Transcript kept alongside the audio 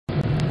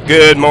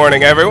Good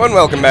morning, everyone.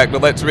 Welcome back to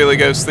Let's Really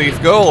Go Thief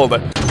Gold.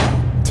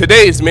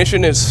 Today's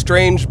mission is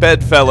Strange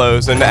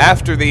Bedfellows, and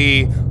after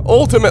the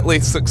ultimately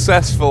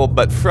successful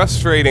but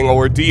frustrating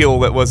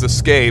ordeal that was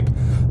Escape,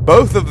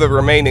 both of the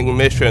remaining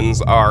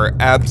missions are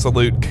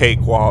absolute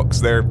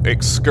cakewalks. They're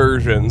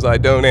excursions. I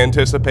don't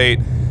anticipate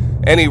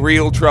any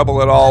real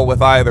trouble at all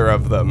with either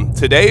of them.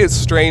 Today is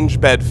Strange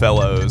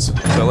Bedfellows,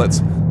 so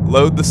let's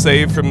load the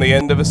save from the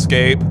end of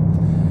Escape.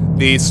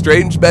 The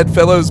Strange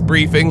Bedfellows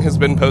briefing has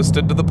been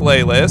posted to the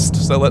playlist,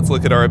 so let's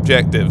look at our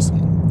objectives.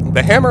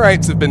 The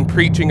Hammerites have been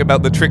preaching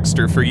about the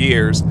trickster for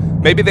years.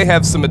 Maybe they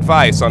have some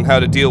advice on how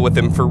to deal with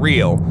him for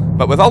real,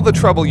 but with all the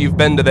trouble you've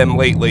been to them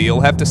lately,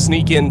 you'll have to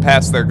sneak in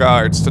past their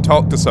guards to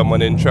talk to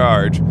someone in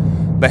charge.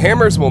 The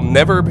Hammers will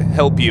never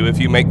help you if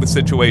you make the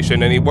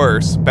situation any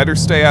worse. Better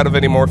stay out of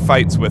any more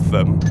fights with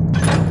them.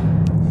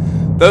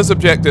 Those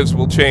objectives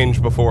will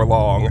change before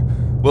long.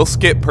 We'll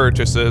skip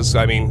purchases.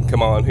 I mean,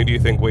 come on, who do you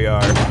think we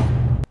are?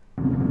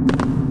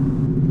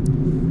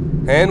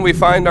 And we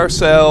find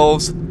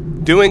ourselves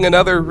doing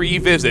another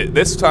revisit.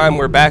 This time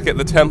we're back at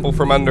the temple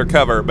from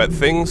undercover, but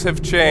things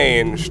have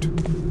changed.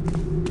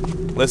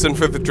 Listen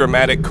for the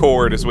dramatic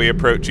chord as we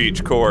approach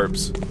each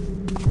corpse.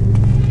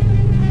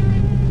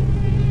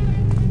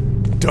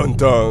 Dun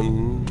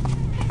dun.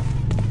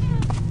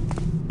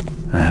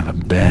 I have a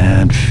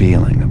bad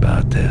feeling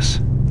about this.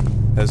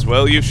 As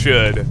well you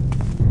should.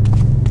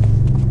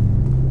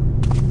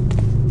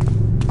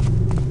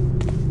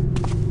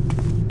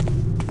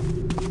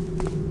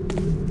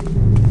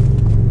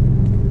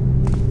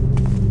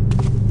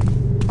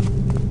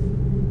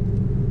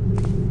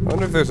 I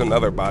wonder if there's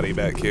another body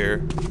back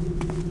here.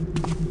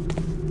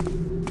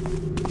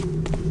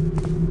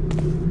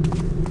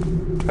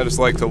 I just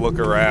like to look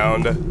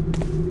around.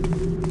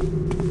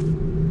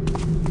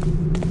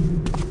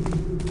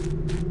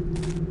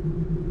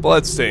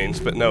 Bloodstains,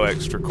 but no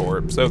extra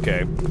corpse.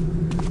 Okay.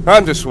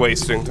 I'm just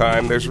wasting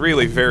time. There's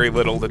really very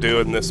little to do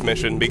in this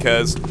mission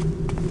because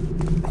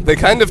they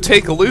kind of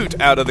take loot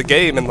out of the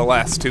game in the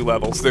last two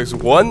levels. There's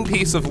one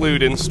piece of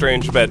loot in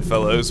Strange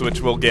Bedfellows,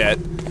 which we'll get,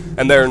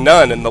 and there are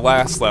none in the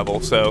last level,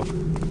 so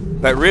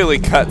that really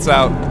cuts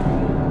out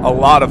a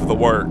lot of the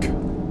work.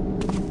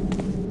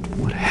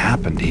 What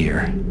happened here?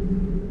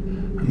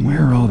 And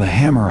where are all the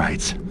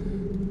Hammerites?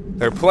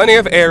 There are plenty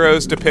of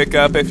arrows to pick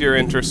up if you're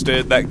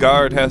interested. That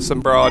guard has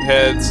some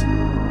broadheads.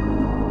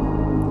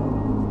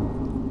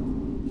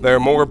 There are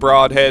more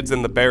broadheads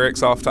in the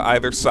barracks off to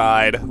either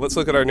side. Let's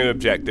look at our new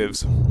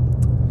objectives.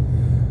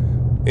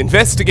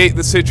 Investigate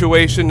the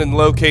situation and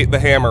locate the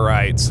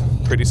Hammerites.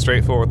 Pretty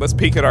straightforward. Let's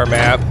peek at our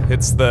map.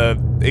 It's the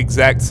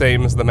exact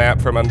same as the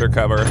map from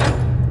Undercover.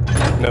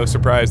 No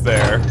surprise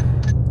there.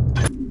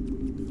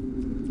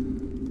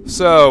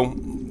 So,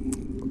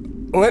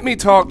 let me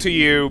talk to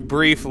you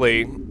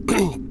briefly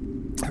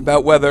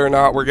about whether or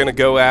not we're going to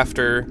go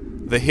after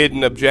the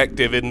hidden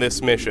objective in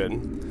this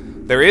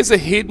mission. There is a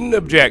hidden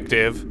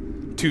objective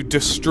to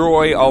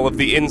destroy all of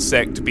the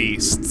insect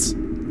beasts.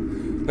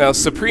 Now,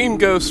 Supreme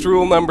Ghost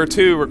Rule number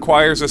 2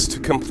 requires us to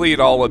complete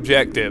all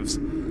objectives,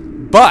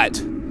 but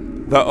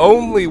the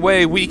only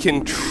way we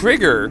can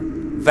trigger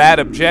that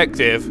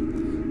objective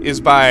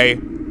is by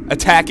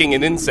attacking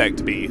an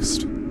insect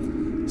beast.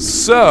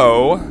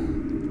 So,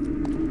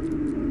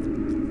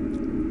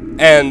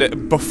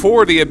 and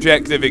before the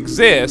objective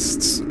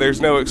exists,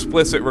 there's no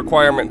explicit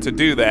requirement to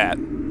do that.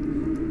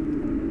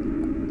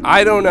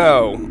 I don't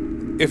know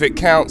if it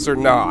counts or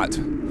not.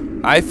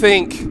 I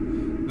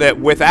think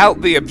that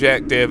without the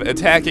objective,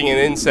 attacking an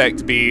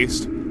insect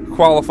beast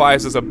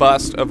qualifies as a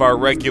bust of our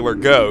regular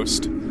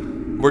ghost.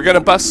 We're gonna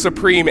bust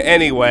Supreme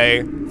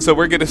anyway, so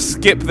we're gonna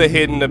skip the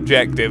hidden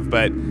objective,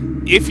 but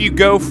if you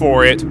go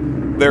for it,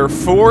 there are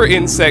 4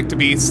 insect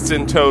beasts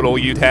in total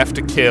you'd have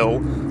to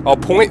kill. I'll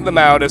point them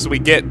out as we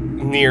get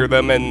near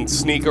them and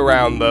sneak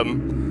around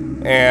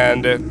them,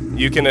 and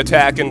you can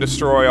attack and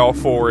destroy all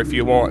 4 if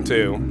you want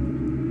to.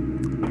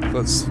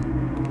 Let's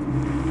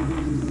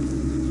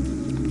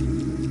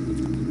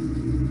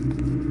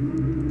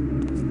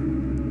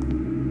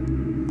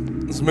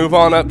move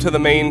on up to the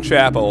main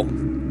chapel.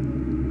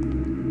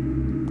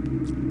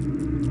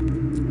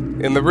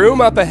 In the room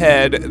up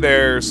ahead,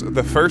 there's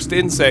the first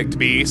insect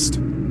beast,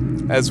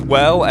 as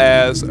well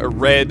as a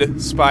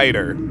red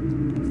spider.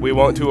 We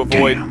want to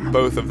avoid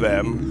both of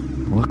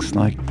them. Looks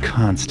like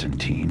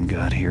Constantine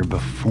got here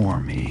before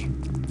me.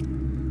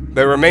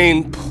 There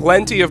remain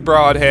plenty of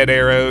broadhead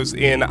arrows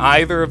in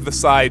either of the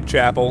side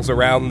chapels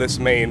around this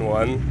main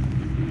one.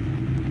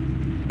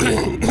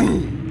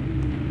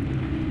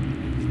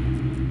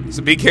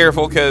 So be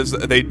careful, because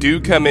they do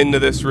come into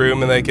this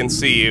room and they can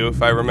see you,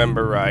 if I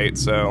remember right,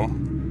 so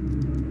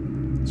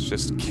let's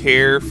just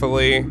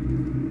carefully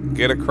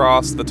get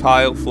across the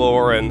tile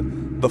floor,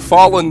 and the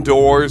fallen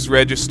doors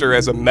register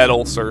as a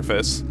metal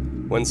surface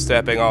when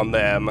stepping on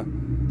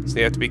them, so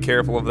you have to be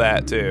careful of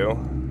that too.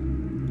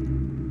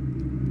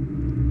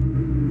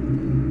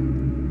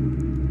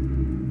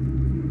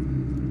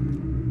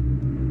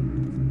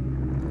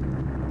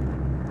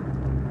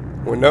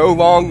 We're no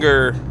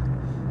longer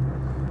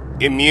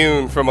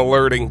immune from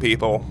alerting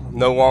people.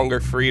 No longer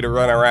free to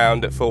run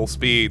around at full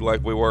speed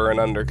like we were in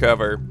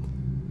Undercover.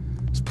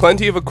 There's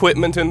plenty of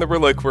equipment in the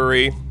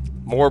reliquary.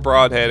 More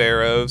broadhead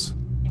arrows.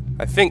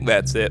 I think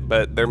that's it,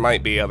 but there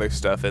might be other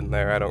stuff in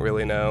there. I don't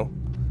really know.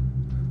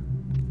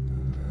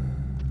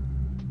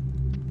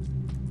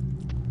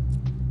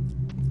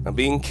 Now,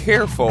 being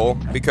careful,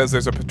 because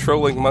there's a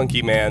patrolling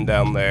monkey man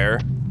down there.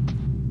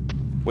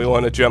 We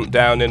want to jump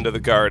down into the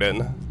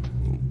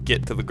garden.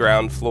 Get to the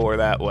ground floor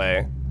that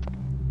way.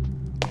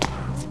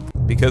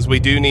 Because we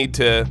do need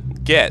to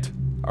get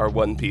our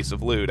one piece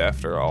of loot,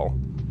 after all.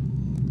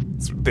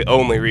 It's the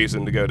only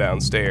reason to go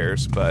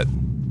downstairs, but...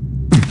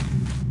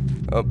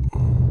 Oh,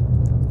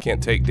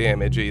 can't take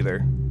damage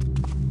either.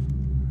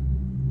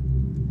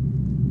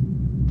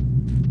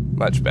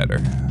 Much better.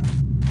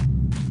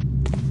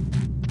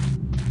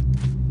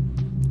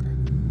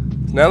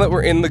 Now that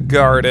we're in the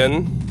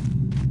garden,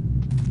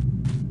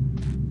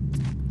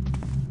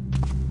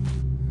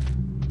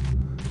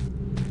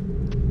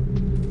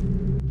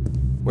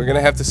 we're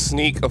gonna have to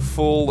sneak a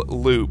full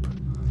loop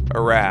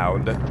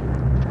around.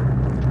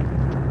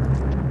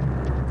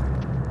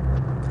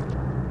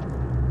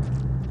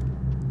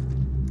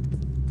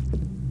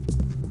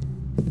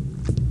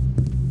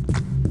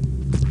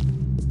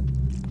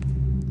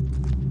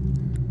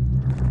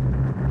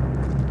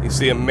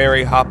 See a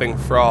merry hopping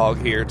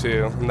frog here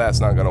too, and that's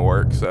not gonna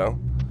work, so.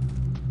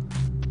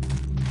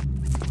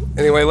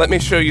 Anyway, let me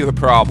show you the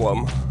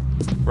problem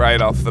right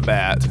off the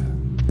bat.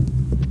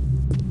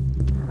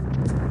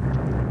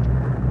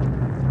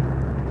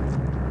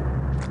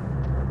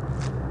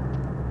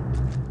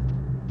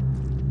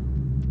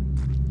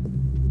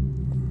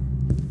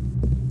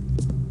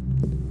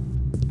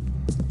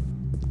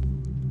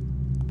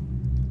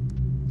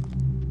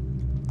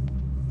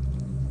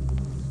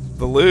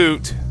 The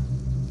loot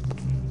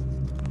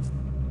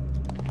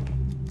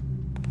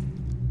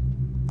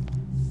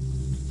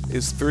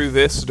is through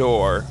this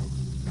door,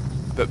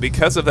 but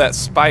because of that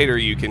spider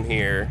you can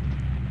hear,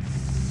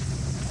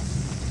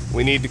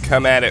 we need to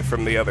come at it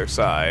from the other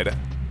side.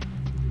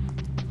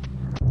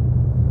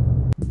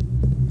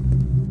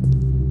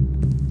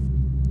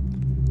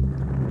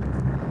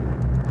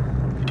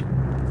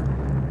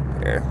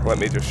 Here, let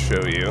me just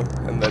show you,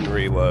 and then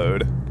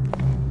reload.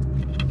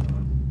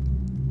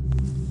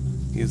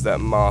 Use that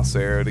moss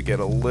arrow to get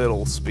a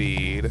little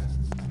speed.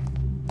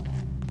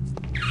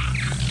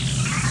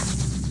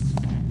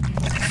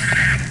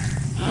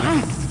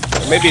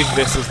 Maybe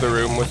this is the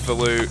room with the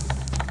loot.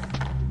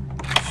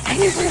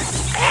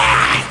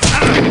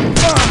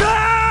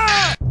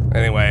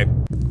 Anyway.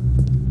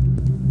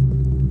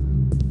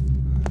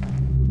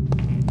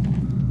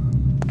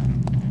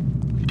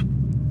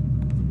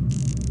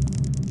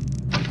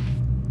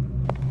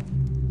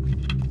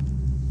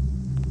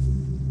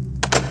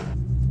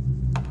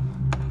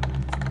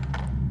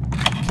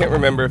 Can't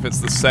remember if it's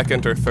the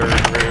second or third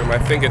room. I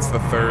think it's the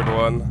third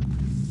one.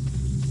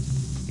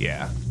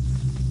 Yeah.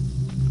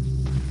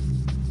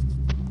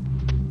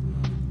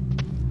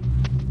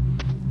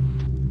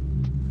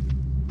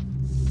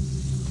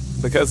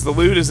 Because the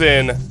loot is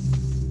in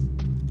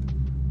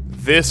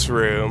this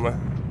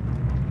room.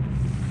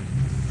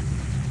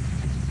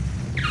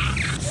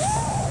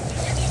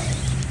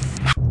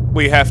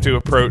 We have to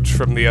approach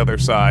from the other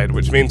side,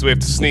 which means we have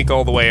to sneak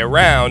all the way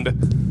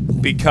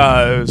around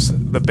because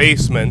the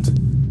basement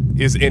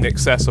is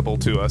inaccessible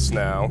to us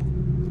now.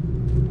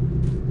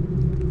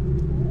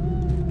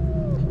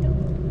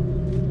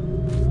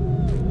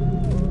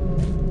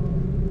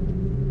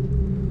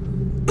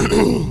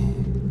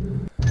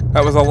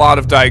 That was a lot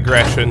of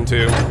digression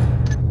to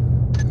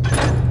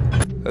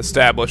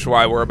establish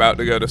why we're about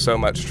to go to so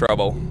much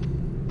trouble.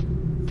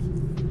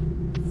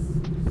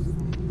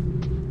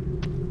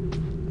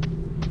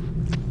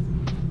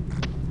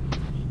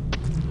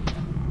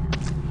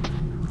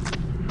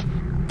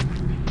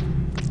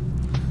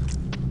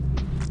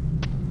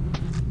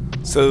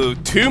 So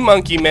 2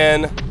 monkey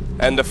men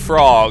and a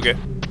frog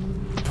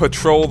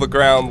patrol the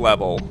ground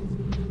level,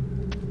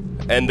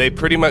 and they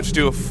pretty much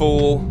do a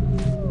full...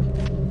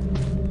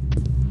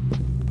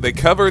 They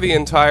cover the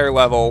entire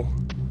level,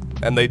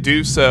 and they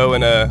do so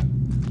in a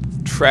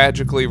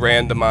tragically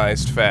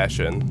randomized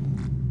fashion.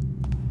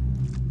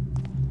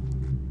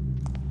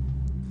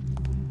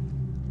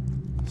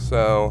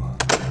 So...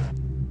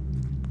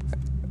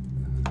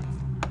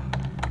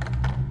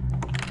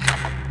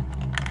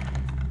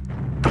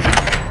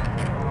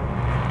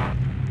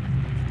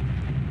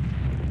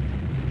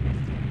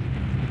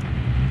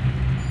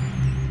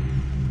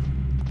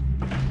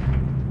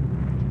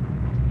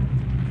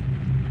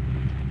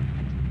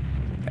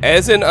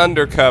 As in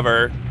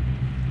Undercover,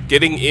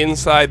 getting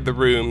inside the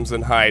rooms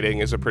and hiding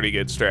is a pretty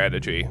good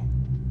strategy.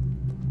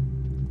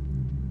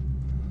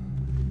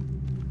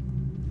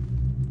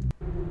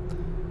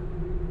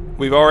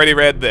 We've already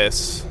read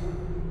this.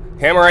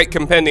 Hammerite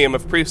Compendium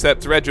of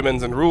Precepts,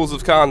 Regimens, and Rules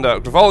of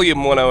Conduct,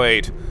 Volume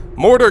 108.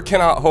 Mortar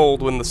cannot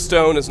hold when the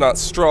stone is not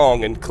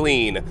strong and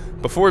clean.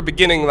 Before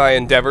beginning thy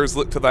endeavors,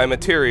 look to thy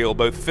material,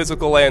 both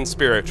physical and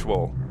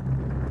spiritual.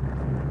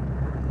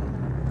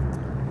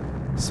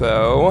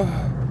 So...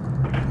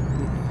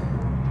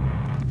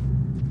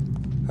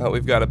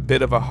 we've got a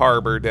bit of a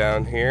harbor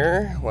down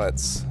here.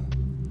 Let's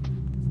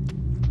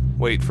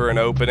wait for an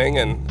opening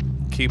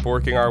and keep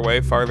working our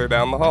way farther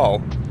down the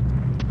hall.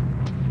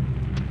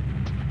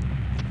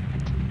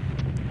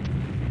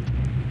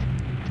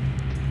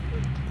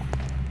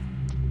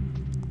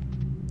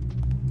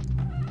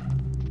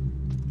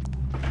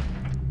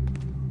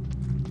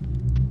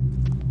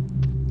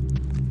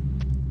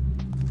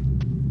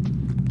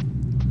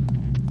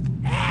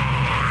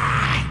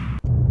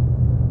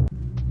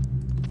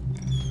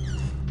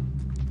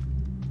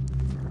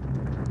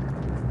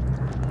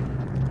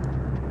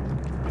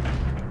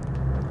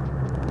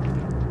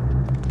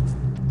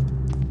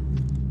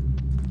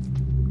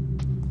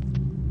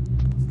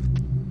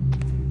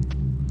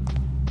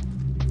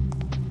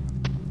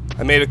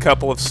 I made a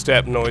couple of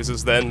step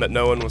noises then that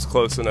no one was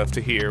close enough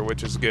to hear,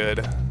 which is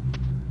good.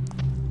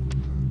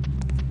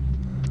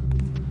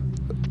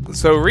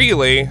 So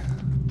really,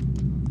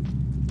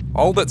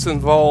 all that's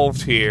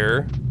involved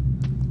here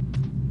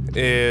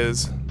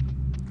is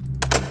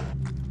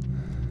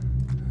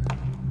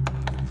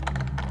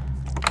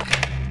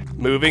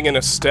moving in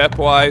a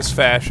stepwise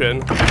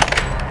fashion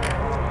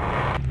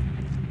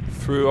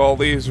through all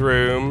these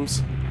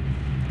rooms,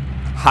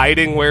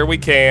 hiding where we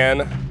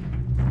can,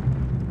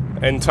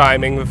 and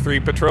timing the 3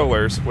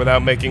 patrollers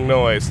without making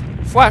noise.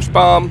 Flash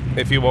bomb,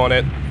 if you want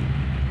it.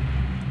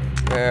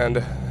 And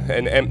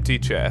an empty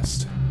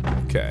chest.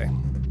 Okay.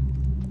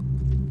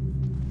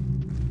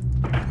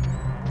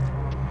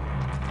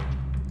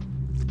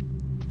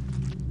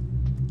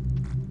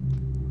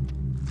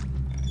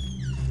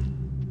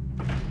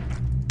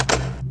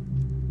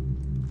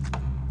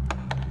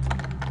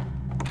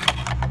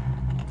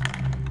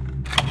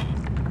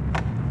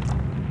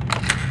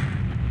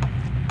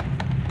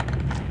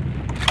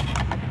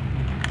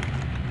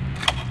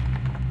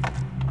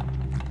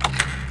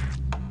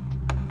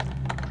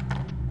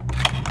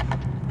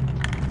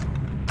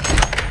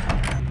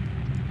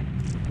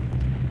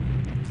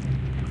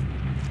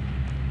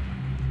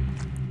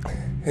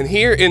 And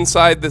here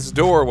inside this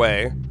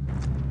doorway,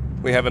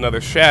 we have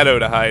another shadow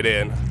to hide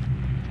in,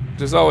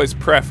 which is always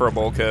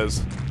preferable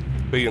because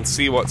we can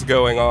see what's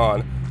going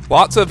on.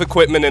 Lots of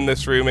equipment in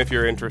this room if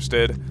you're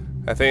interested.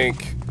 I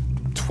think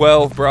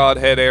 12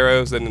 broadhead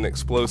arrows and an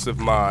explosive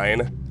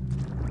mine.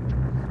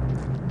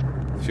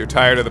 If you're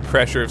tired of the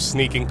pressure of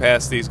sneaking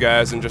past these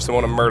guys and just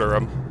want to murder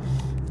them,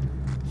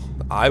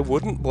 I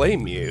wouldn't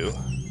blame you.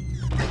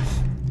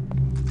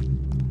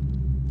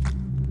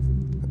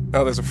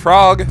 Oh, there's a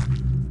frog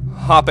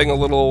hopping a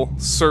little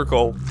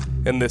circle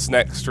in this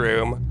next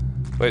room,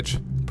 which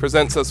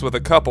presents us with a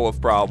couple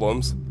of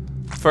problems.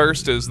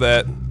 First is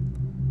that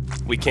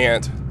we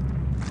can't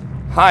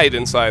hide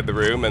inside the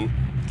room, and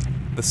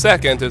the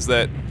second is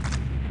that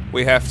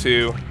we have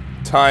to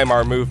time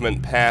our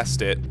movement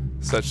past it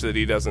such that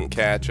he doesn't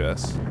catch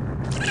us.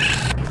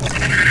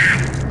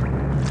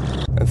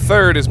 And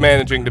third is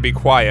managing to be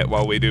quiet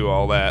while we do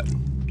all that.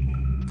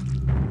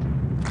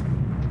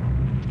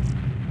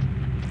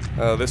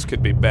 Oh, this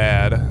could be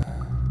bad.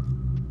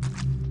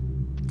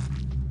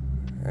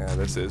 Yeah,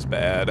 this is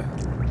bad.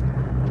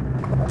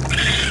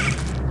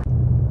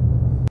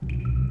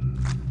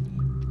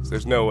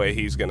 There's no way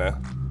he's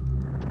gonna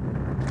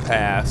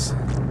pass.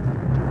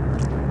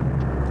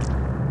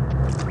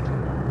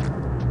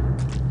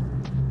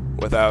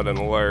 Without an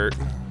alert.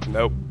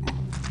 Nope.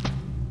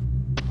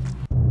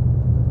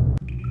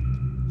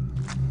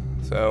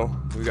 So,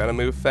 we gotta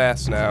move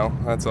fast now.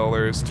 That's all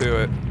there is to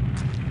it.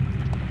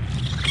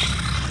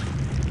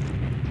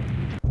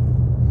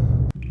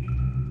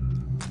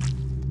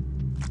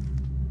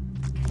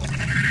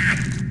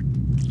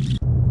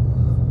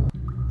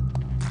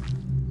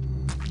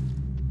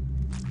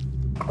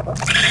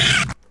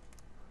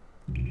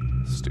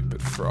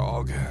 Stupid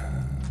frog.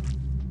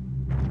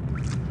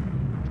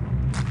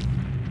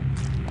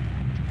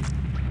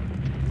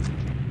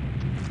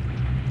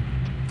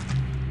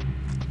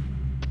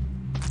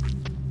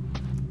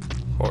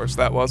 Of course,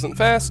 that wasn't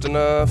fast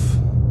enough.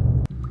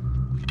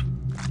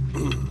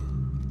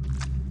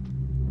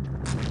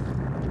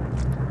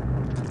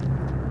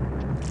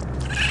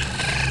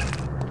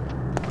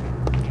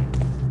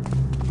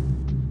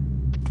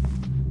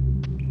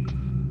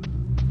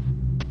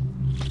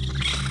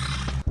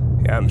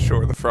 Yeah, I'm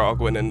sure the frog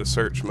went into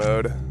search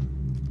mode.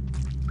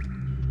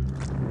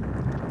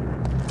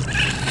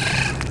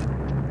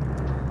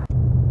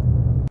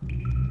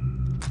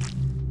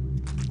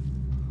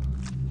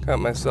 Got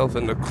myself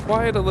into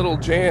quite a little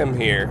jam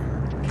here.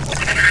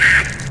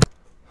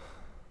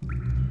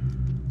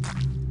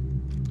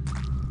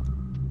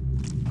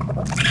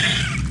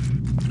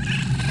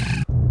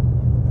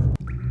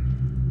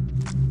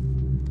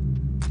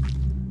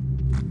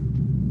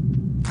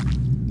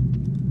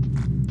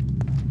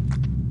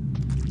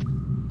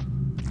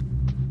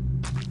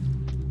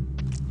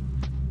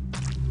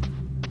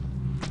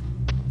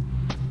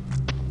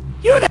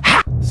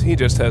 He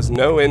just has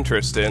no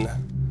interest in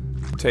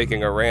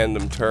taking a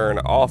random turn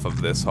off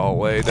of this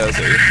hallway, does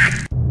he?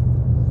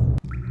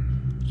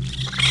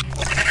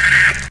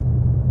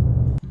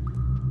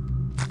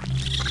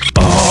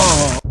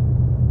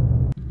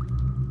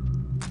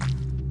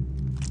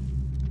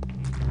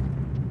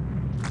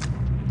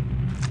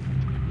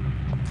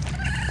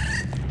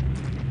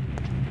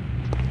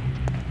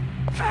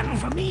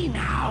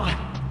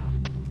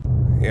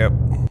 Yep.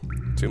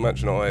 Too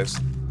much noise.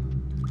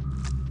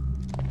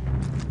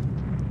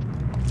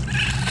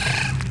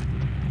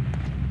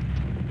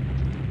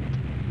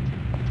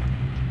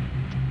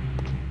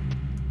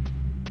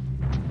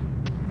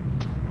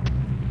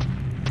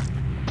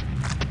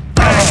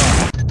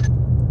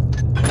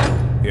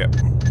 Yep.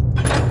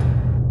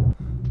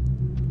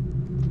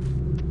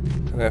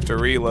 Gonna have to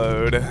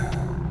reload.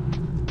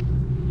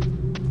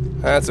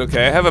 That's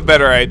okay. I have a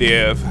better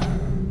idea of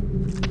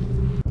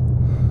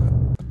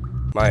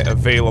my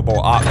available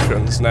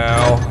options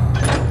now.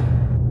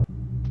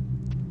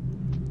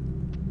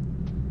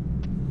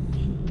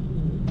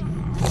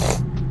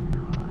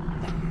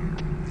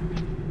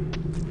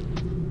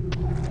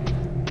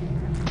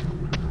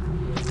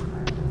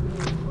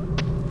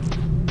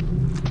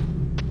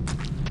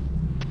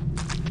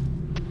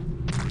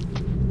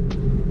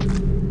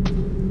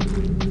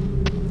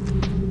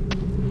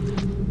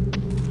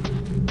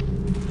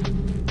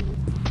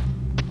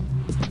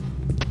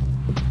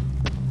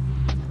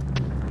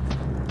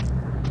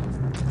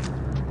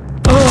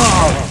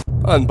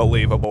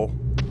 Unbelievable.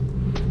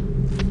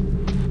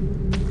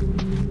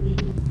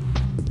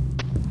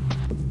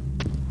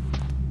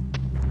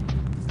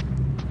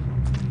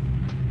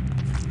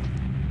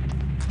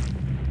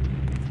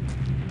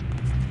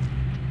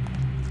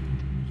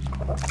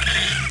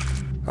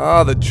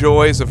 Ah, the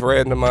joys of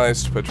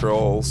randomized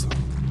patrols.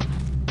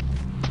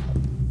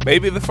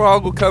 Maybe the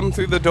frog will come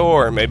through the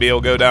door. Maybe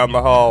he'll go down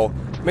the hall.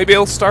 Maybe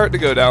he'll start to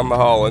go down the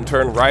hall and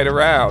turn right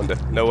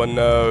around. No one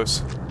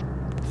knows.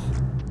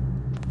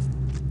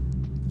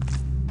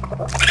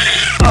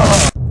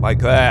 Like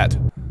that.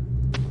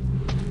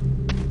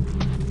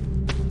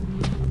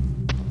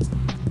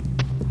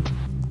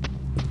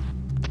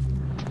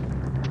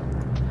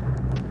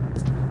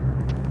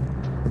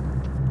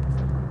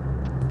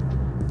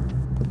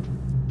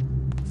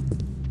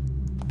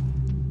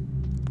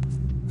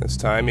 This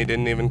time he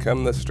didn't even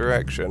come this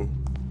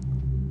direction.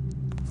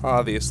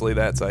 Obviously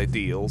that's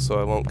ideal, so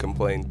I won't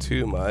complain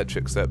too much,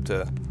 except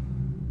to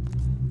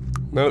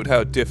note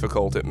how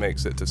difficult it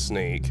makes it to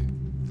sneak.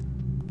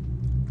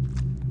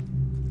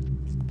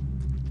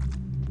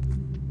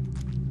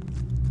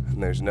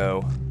 And there's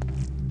no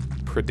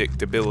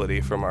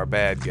predictability from our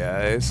bad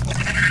guys.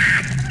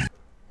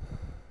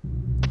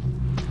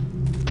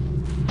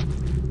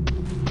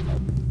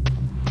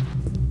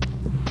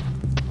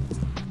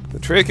 The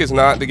trick is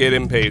not to get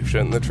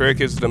impatient. The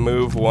trick is to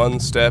move one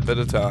step at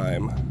a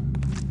time.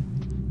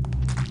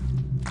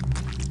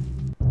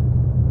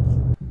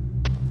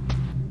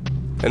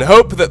 And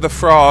hope that the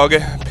frog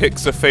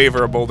picks a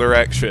favorable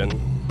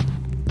direction.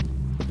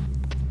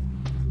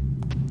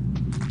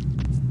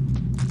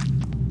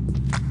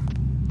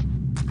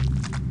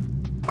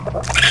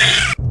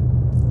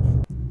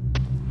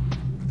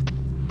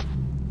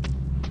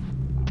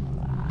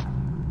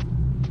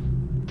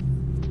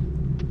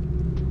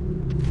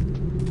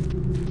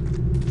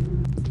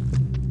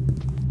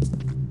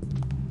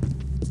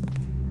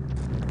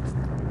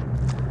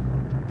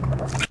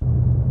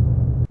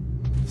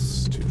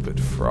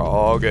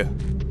 Frog.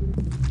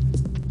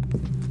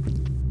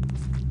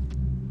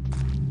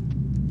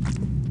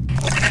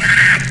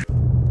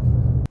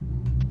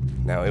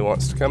 Now he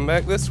wants to come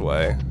back this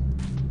way.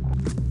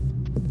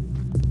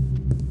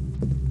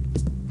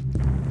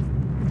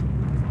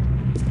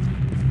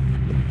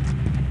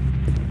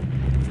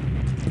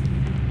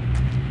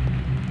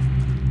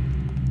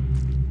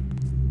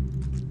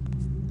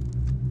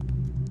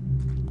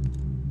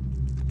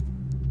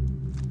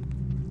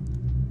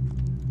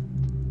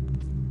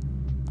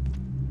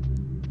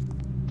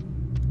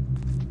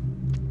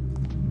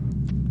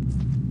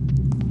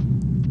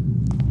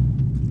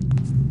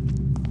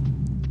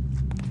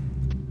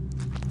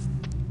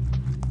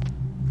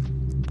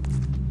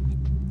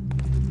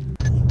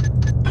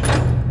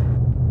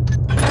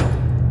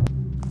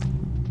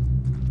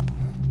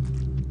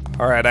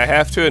 Alright, I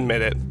have to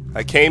admit it.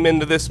 I came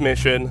into this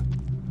mission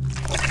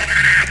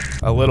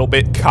a little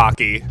bit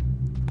cocky,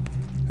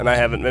 and I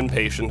haven't been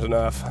patient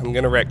enough. I'm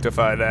gonna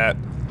rectify that.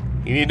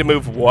 You need to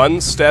move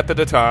one step at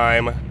a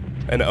time,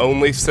 and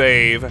only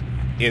save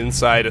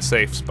inside a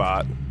safe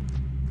spot.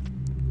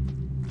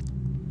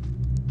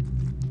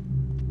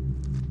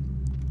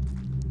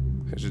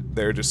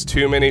 There are just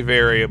too many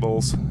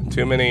variables,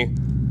 too many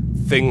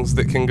things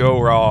that can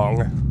go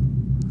wrong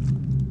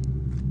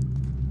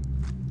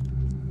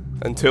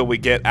until we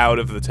get out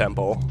of the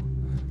temple.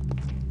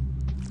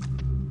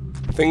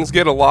 Things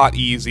get a lot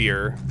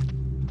easier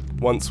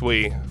once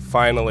we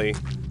finally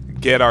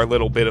get our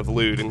little bit of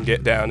loot and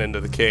get down into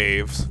the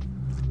caves.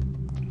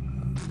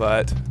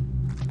 But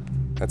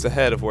that's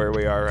ahead of where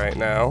we are right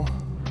now.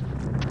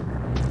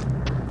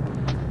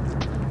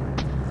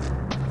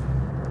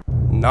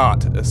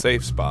 Not a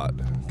safe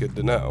spot. Good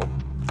to know.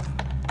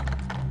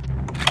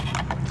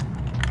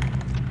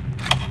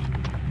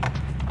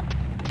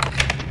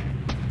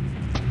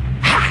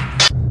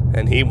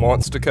 And he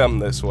wants to come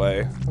this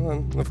way.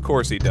 Well, of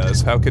course he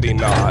does. How could he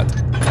not?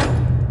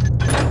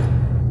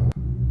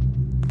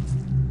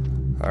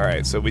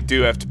 Alright, so we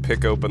do have to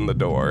pick open the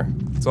door.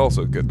 It's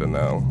also good to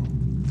know.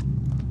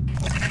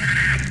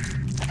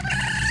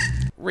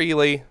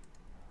 Really?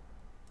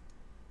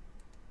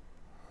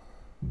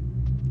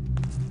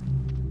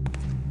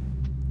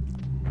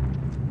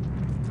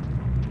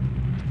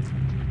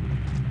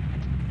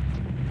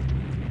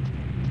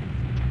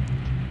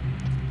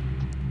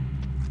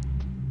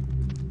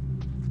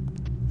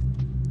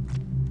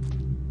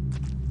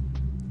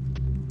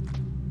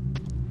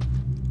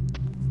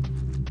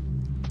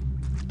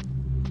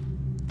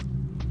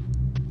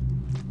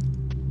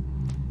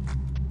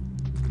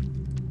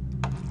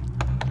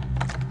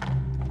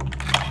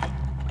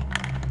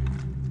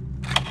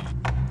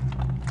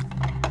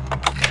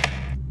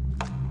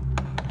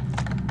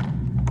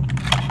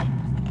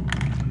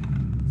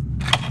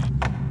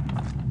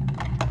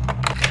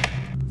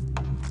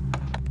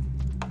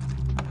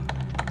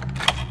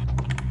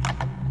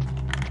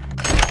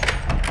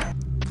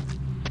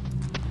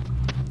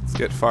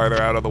 Get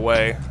farther out of the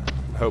way.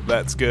 Hope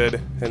that's good,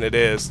 and it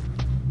is.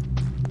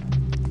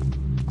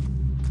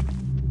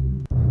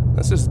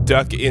 Let's just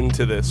duck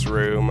into this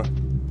room.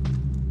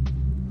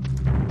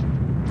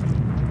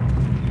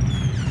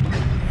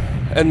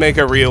 And make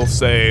a real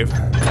save.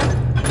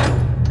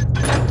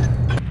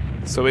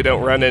 So we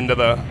don't run into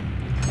the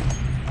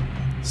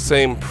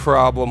same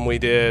problem we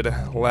did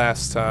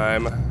last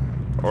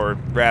time. Or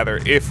rather,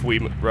 if we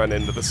run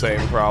into the same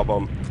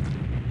problem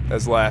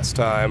as last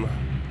time,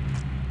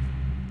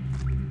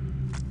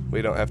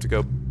 we don't have to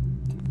go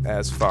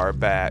as far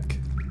back.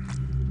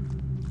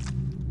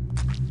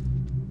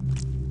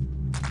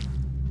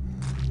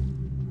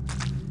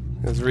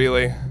 Because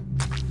really,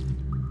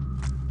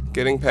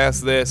 getting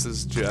past this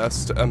is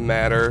just a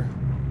matter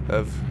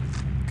of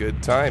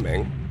good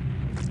timing.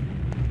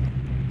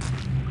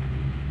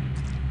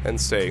 And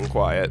staying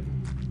quiet.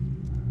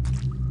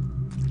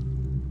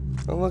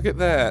 Oh, look at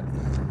that.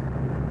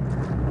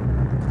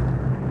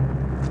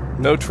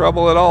 No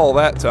trouble at all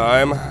that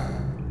time.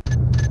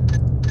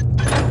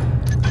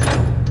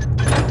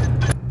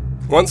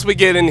 Once we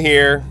get in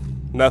here,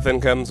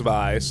 nothing comes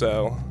by,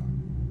 so...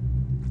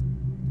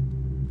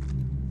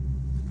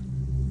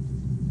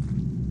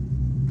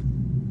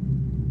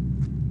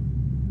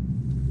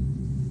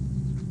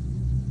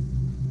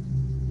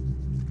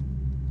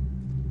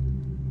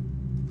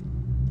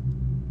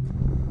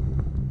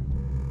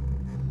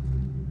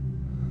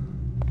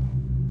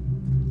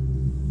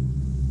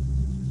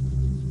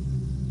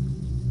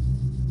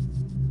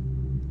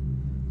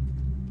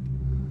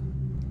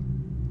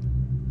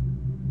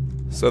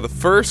 So the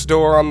first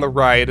door on the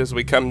right as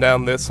we come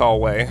down this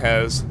hallway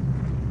has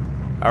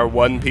our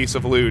one piece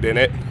of loot in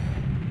it.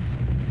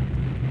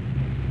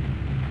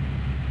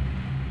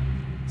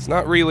 It's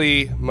not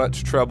really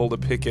much trouble to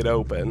pick it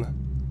open,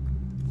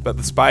 but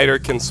the spider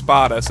can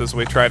spot us as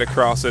we try to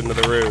cross into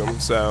the room,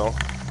 so...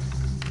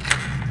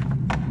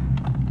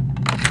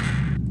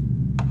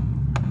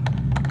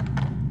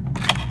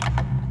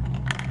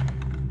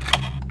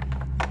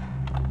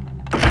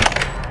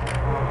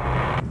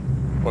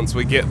 Once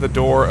we get the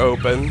door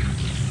open,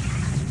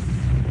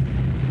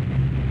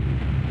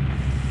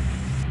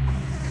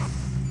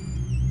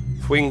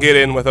 if we can get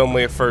in with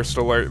only a first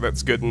alert,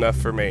 that's good enough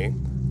for me.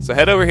 So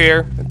head over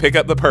here and pick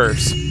up the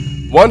purse.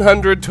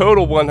 100,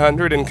 total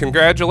 100, and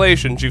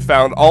congratulations, you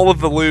found all of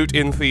the loot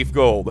in Thief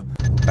Gold.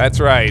 That's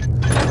right,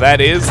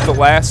 that is the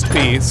last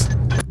piece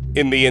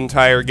in the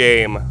entire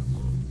game.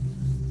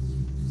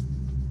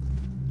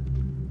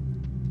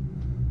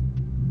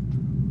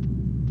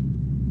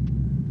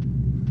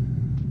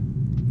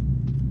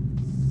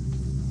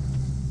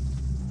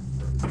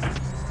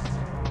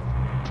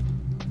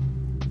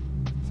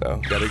 So,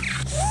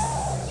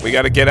 we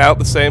gotta get out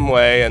the same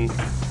way, and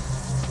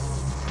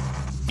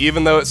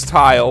even though it's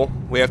tile,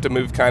 we have to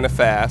move kind of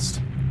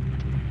fast.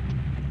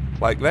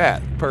 Like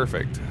that.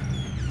 Perfect.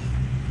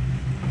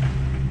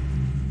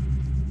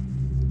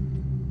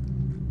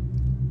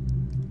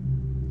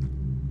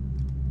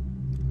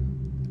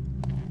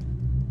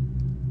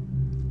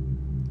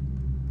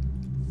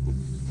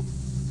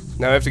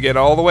 Now we have to get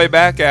all the way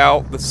back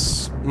out,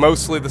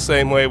 mostly the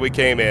same way we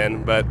came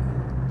in, but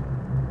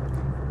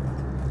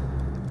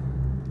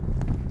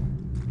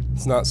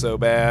it's not so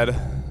bad.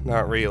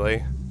 Not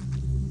really.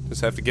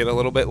 Just have to get a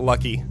little bit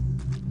lucky.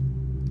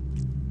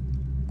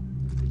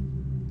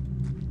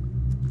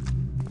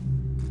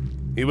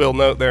 You will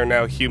note there are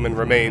now human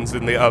remains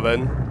in the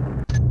oven.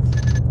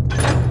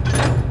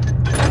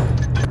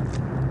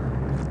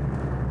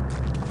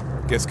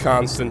 Guess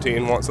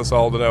Constantine wants us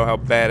all to know how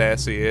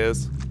badass he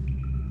is.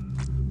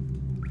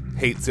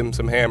 Hates him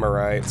some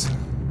Hammerites.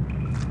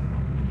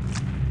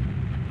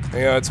 You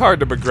know, it's hard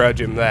to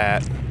begrudge him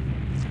that.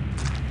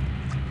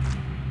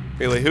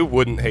 Really, who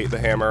wouldn't hate the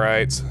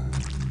Hammerites?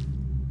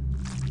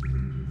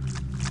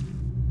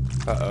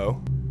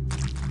 Uh-oh.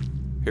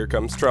 Here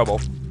comes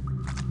trouble.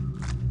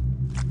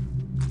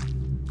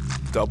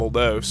 Double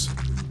dose.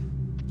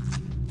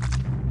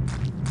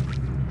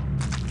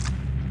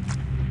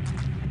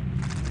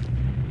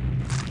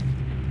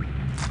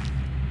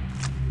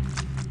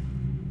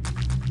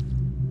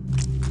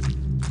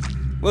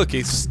 Look,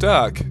 he's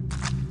stuck.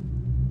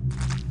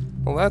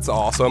 Well, that's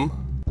awesome.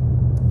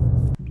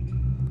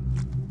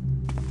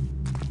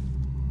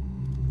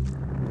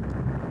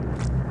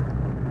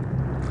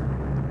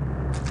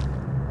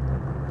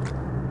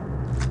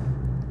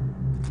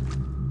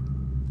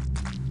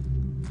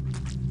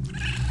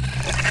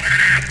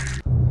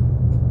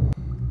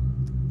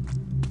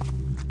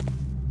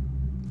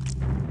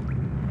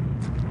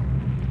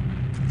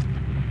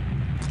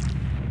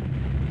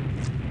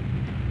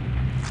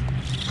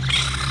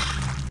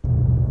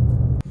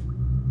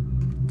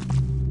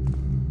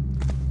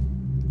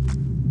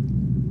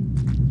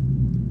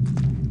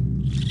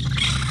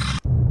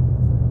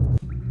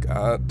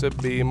 Got to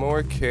be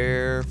more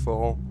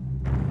careful.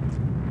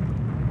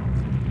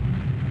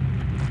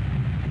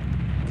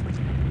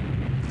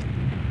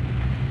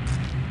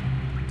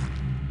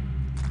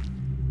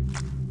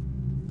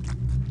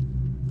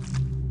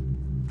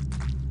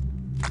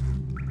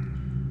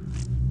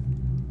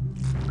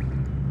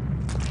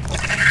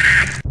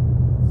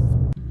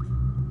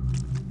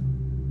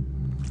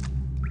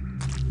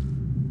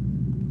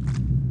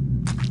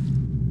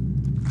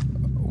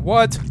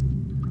 What?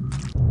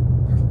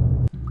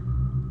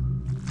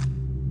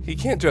 He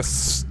can't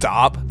just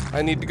stop.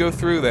 I need to go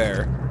through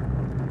there.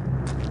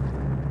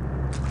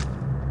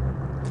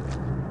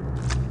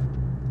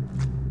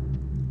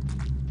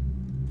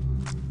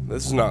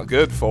 This is not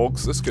good,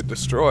 folks. This could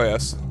destroy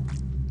us.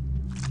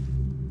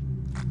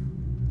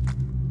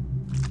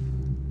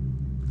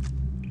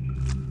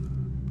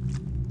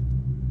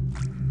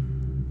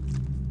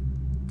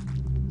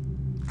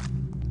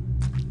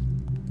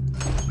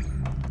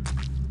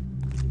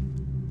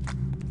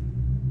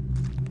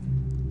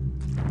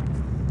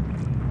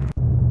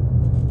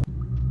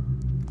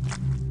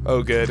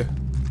 Oh, good.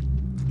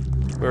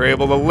 We were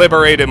able to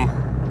liberate him.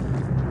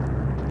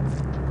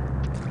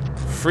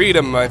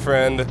 Freedom, my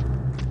friend.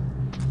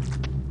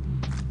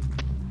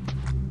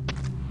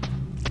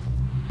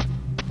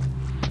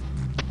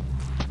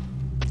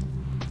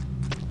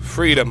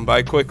 Freedom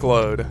by quick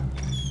load.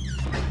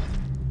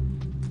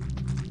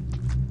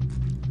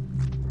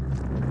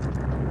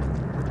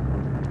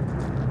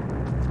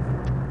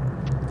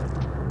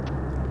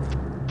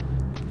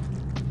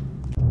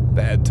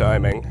 Bad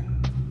timing.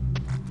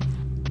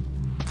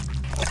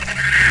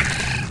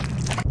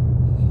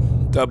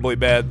 Doubly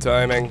bad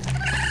timing.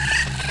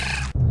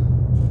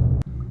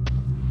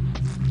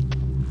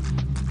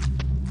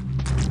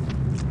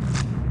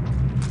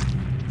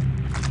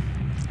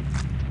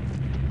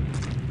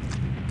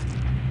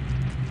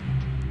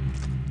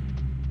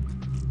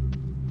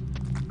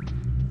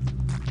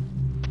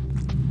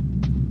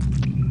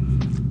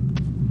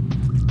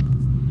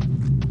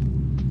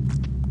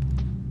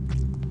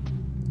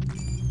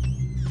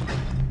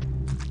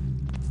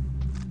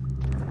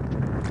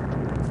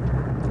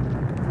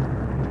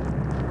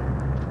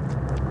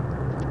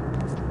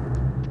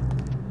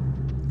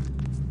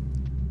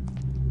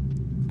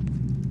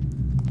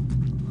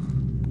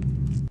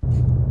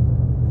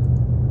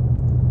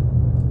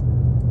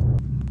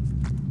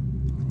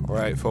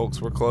 Alright,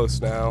 folks, we're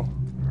close now.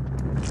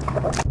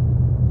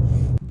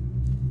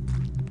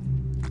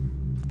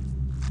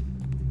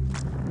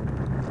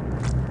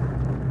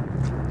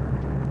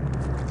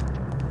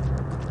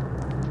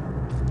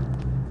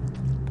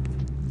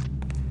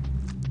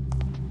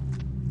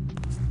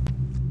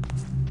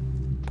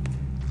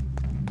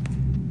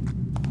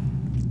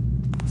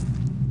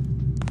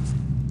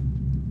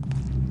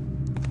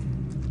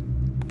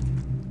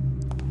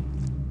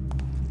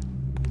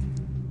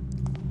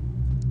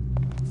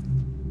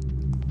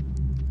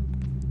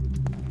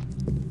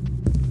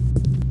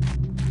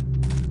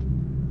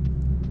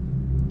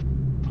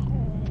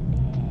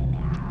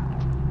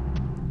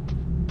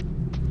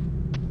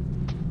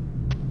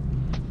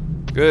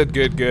 Good,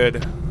 good,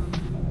 good.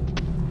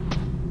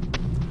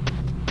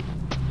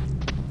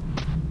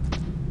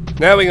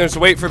 Now we can just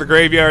wait for the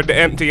graveyard to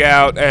empty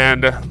out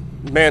and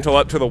mantle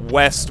up to the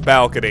west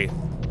balcony.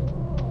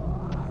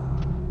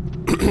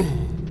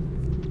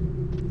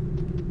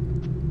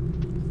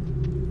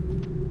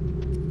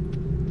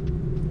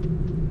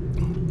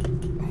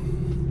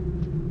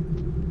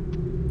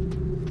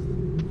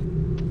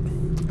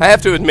 I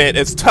have to admit,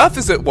 as tough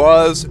as it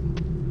was,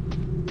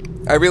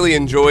 I really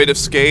enjoyed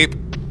Escape.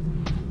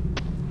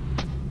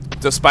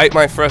 Despite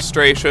my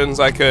frustrations,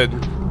 I could,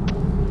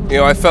 you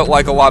know, I felt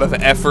like a lot of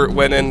effort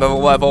went into the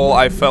level.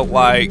 I felt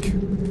like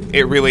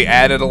it really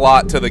added a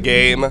lot to the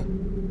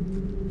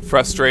game.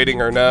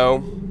 Frustrating or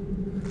no.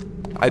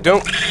 I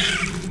don't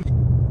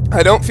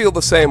feel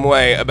the same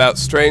way about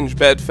Strange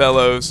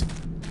Bedfellows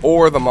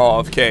or the Maw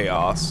of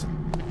Chaos.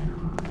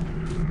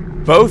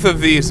 Both of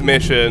these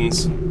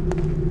missions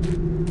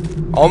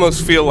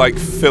almost feel like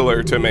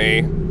filler to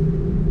me.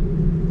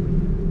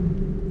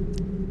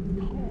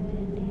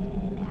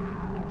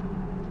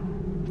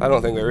 I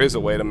don't think there is a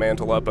way to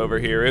mantle up over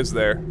here, is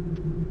there?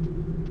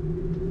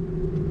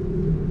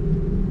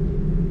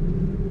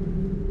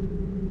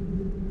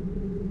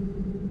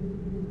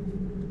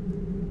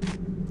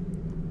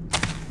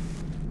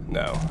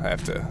 No, I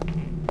have to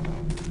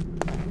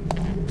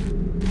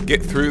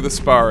get through the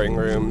sparring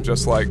room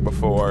just like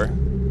before.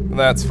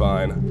 That's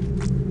fine.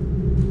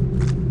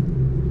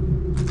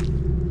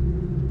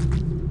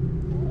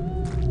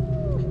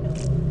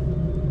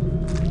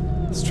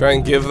 Let's try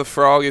and give the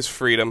frog his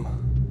freedom.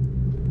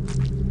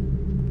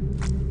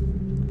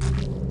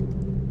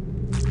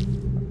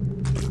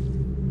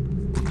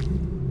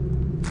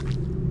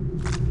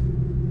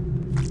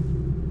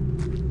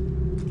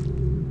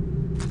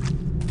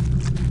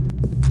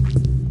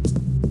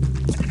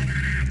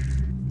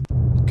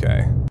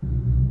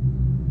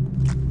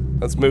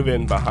 Let's move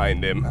in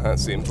behind him. That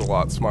seems a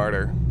lot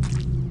smarter.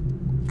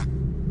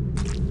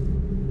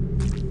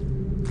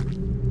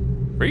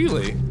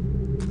 Really?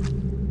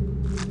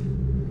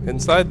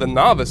 Inside the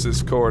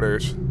novice's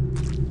quarters.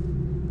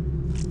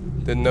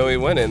 Didn't know he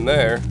went in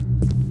there.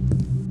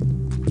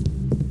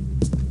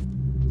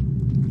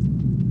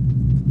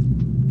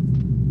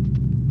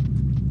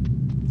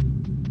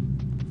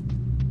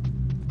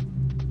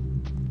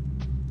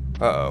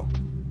 Uh-oh.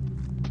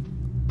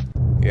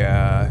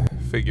 Yeah, I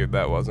figured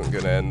that wasn't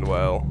gonna end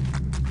well.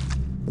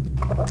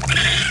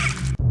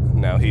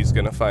 Now he's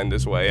gonna find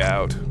his way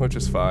out, which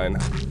is fine.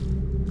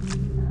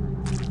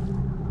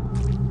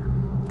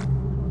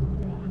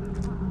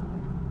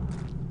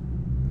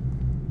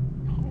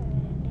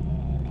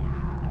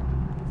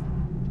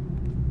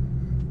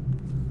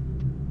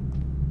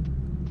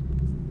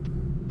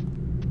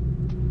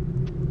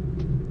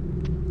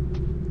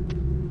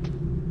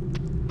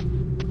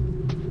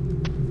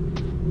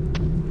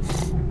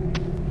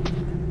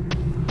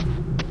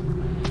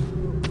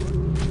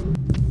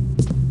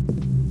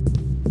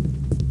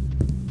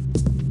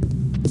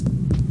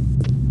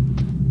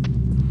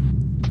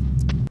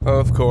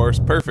 Of course,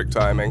 perfect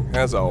timing,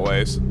 as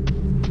always.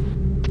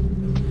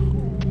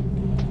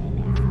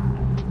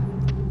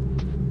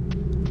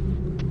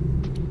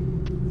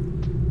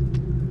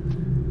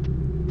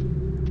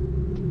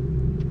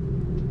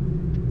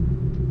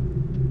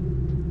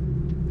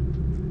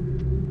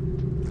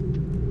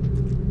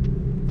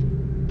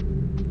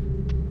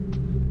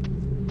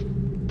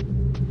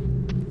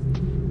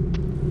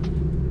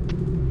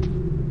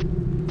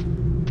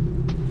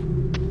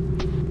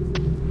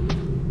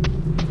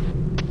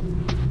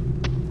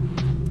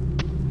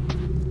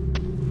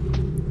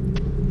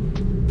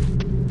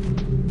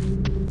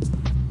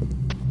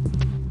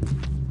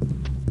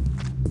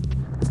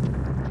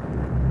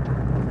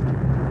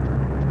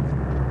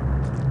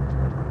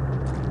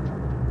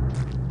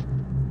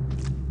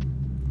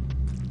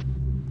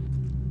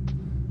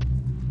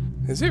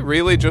 Is it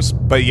really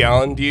just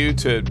beyond you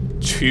to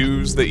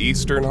choose the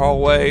eastern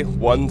hallway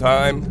one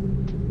time?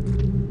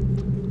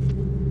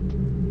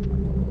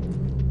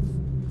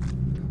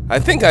 I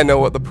think I know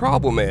what the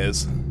problem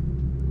is.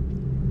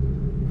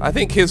 I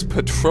think his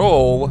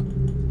patrol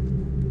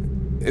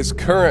is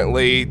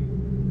currently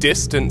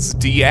distance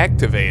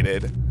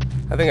deactivated.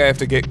 I think I have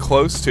to get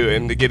close to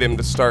him to get him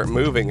to start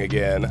moving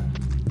again.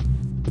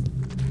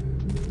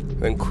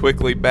 Then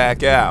quickly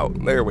back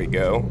out. There we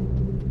go.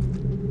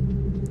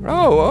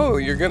 Oh,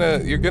 you're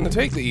gonna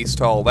take the East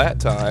Hall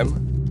that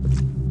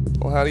time.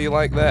 Well, how do you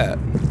like that?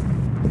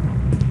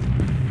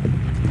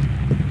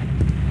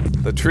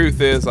 The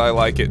truth is, I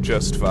like it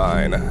just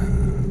fine.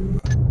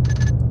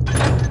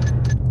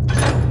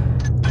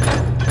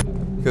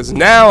 Because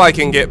now I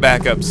can get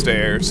back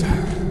upstairs.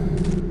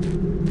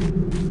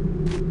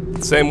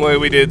 Same way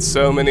we did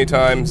so many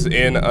times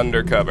in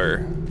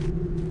Undercover.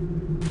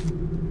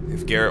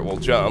 If Garrett will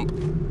jump.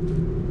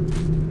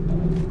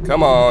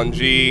 Come on,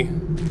 G.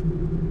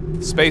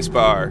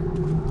 Spacebar.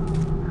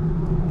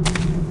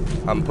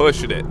 I'm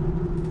pushing it.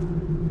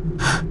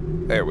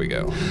 There we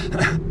go.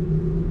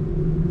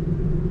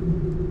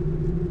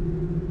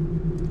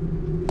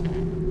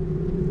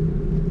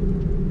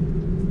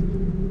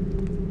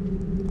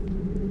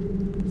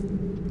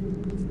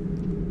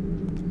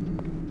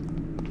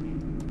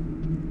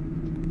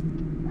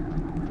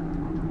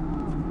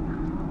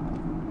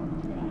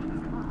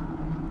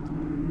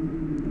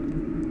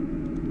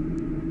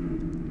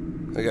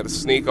 I gotta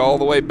sneak all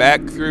the way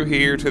back through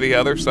here to the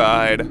other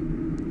side.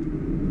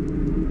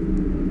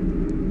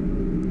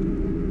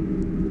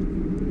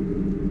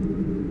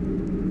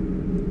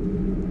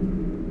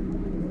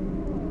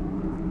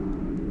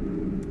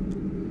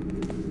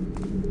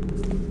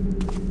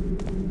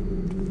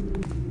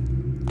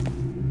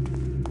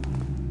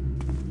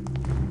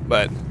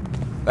 But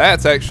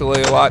that's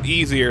actually a lot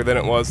easier than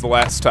it was the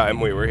last time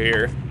we were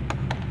here.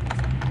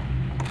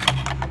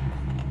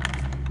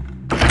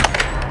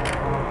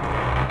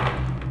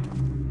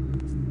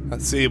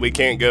 Let's see, we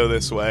can't go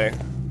this way,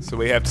 so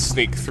we have to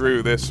sneak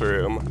through this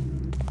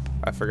room.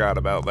 I forgot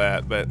about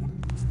that, but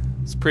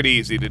it's pretty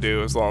easy to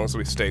do as long as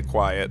we stay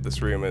quiet.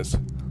 This room is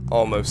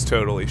almost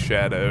totally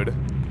shadowed.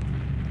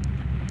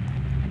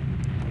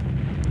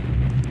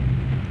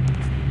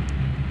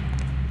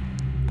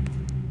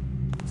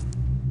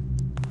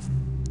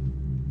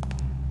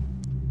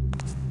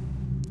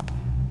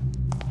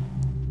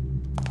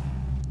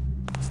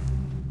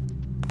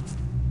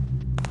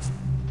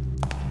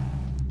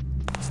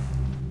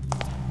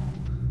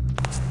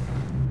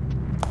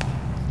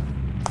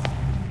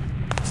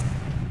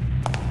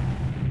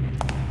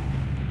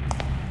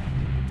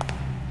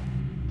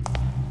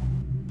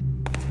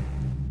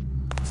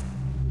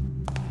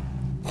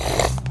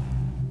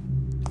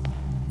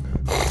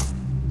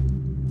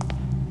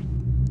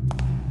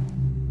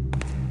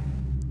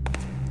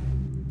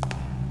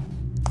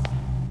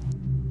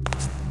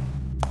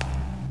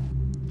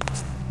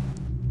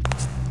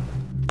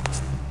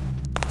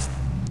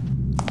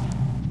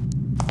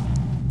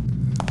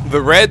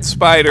 The red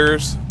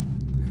spiders,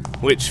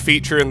 which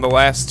feature in the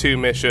last two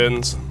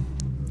missions,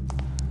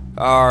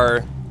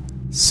 are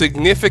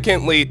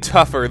significantly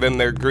tougher than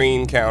their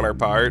green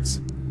counterparts.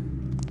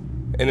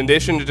 In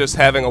addition to just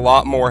having a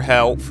lot more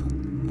health,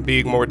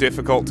 being more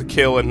difficult to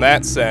kill in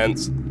that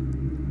sense,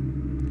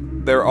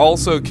 they're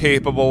also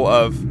capable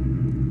of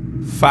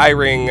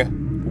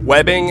firing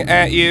webbing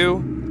at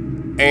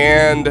you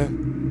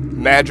and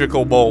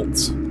magical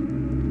bolts.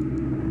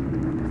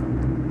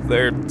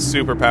 They're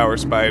superpower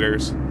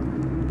spiders.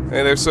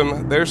 Hey, there's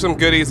some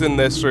goodies in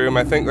this room.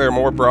 I think there are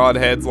more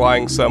broadheads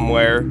lying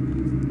somewhere,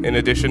 in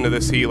addition to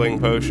this healing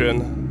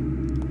potion.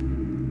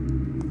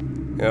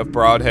 You know, if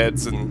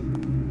broadheads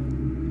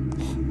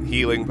and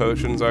healing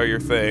potions are your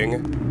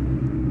thing.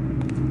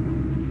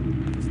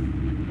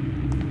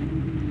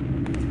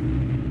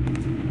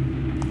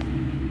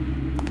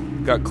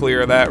 Got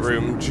clear of that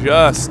room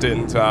just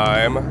in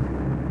time.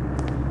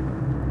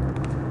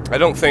 I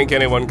don't think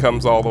anyone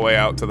comes all the way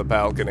out to the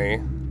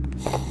balcony.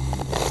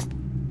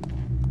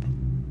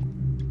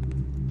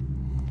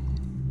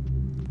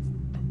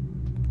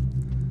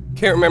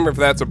 Can't remember if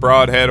that's a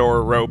broadhead or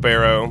a rope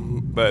arrow,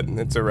 but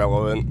it's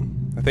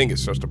irrelevant. I think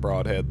it's just a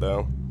broadhead,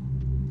 though.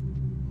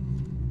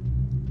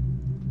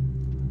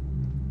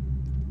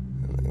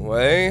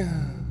 Anyway,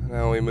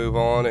 now we move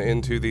on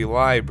into the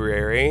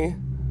library.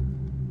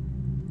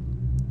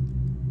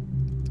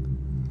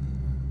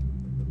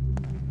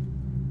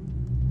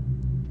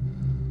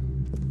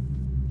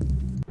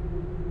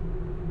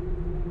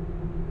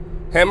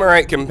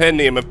 Hammerite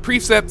Compendium of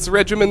Precepts,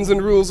 Regimens,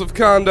 and Rules of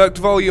Conduct,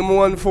 Volume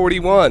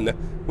 141.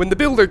 When the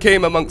builder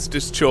came amongst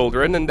his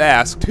children and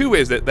asked, "Who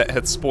is it that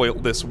hath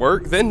spoilt this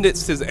work?" then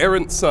didst his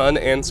errant son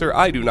answer,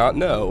 "I do not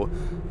know."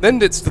 Then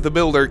didst the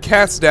builder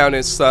cast down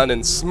his son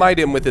and smite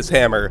him with his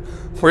hammer.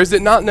 For is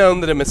it not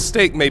known that a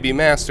mistake may be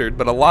mastered,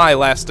 but a lie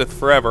lasteth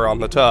forever on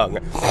the tongue?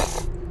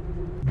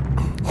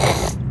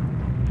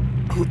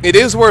 It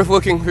is worth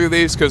looking through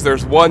these, because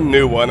there's one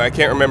new one. I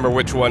can't remember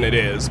which one it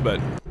is, but...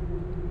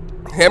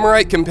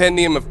 Hammerite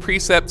Compendium of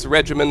Precepts,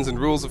 Regimens, and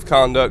Rules of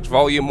Conduct,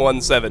 Volume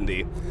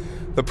 170.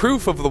 The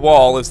proof of the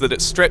wall is that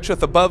it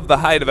stretcheth above the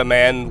height of a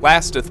man, and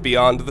lasteth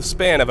beyond the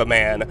span of a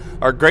man.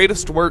 Our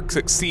greatest works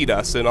exceed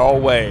us in all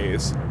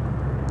ways.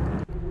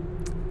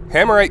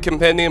 Hammerite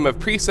Compendium of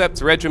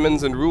Precepts,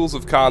 Regimens, and Rules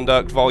of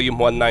Conduct, Volume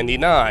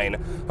 199.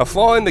 A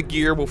flaw in the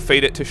gear will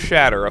fate it to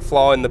shatter. A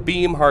flaw in the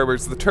beam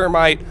harbors the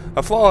termite.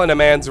 A flaw in a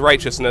man's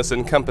righteousness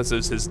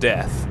encompasses his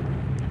death.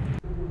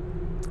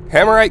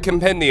 Hammerite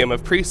Compendium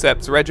of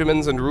Precepts,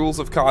 Regimens, and Rules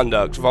of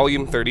Conduct,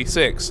 Volume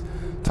 36.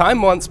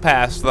 Time once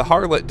past, the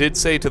harlot did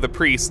say to the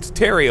priest,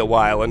 "Tarry a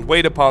while, and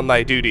wait upon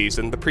thy duties,"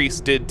 and the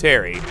priest did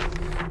tarry.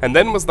 And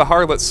then was the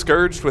harlot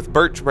scourged with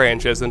birch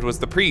branches, and was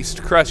the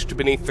priest crushed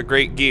beneath the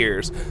great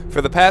gears,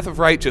 for the path of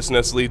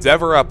righteousness leads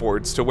ever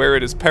upwards to where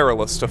it is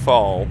perilous to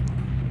fall.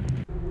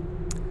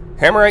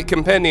 Hammerite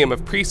Compendium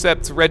of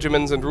Precepts,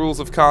 Regimens, and Rules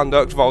of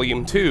Conduct,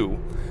 Volume 2.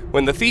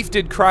 When the thief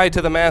did cry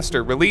to the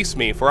master, "Release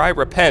me, for I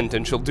repent,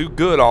 and shall do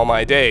good all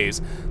my days,"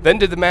 then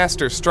did the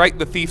master strike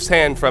the thief's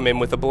hand from him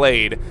with a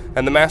blade,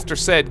 and the master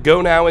said,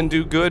 "Go now and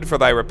do good, for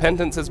thy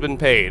repentance has been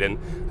paid." And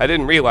I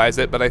didn't realize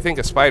it, but I think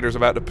a spider's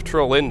about to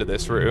patrol into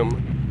this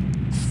room.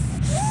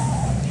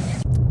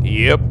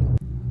 Yep.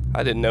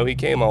 I didn't know he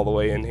came all the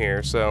way in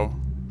here, so...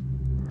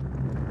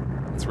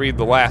 let's read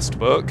the last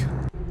book.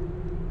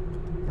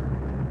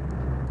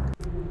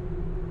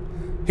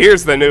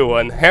 Here's the new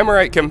one.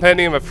 Hammerite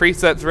Compendium of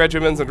Precepts,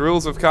 Regimens, and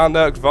Rules of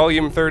Conduct,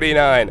 Volume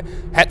 39.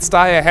 Hadst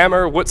I a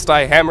hammer, wouldst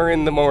I hammer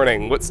in the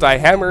morning, wouldst I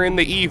hammer in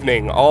the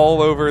evening,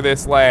 all over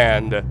this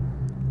land.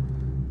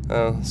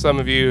 Some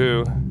of you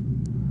who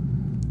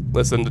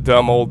listen to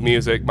dumb old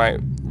music might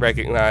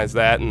recognize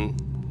that and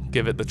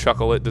give it the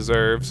chuckle it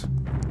deserves.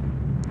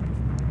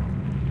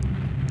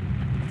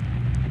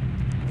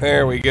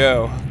 There we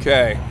go.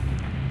 Okay.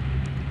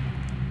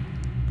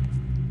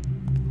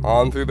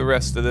 On through the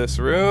rest of this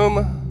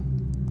room.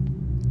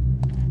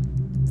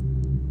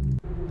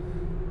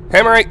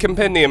 Hammerite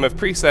Compendium of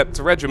Precepts,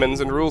 Regimens,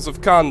 and Rules of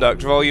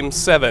Conduct, Volume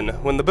 7.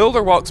 When the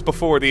builder walks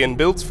before thee and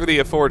builds for thee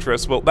a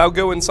fortress, wilt thou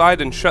go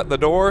inside and shut the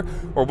door,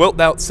 or wilt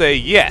thou say,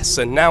 "Yes,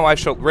 and now I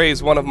shall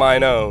raise one of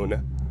mine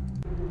own"?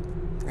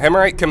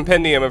 Hammerite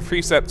Compendium of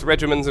Precepts,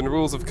 Regimens, and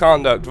Rules of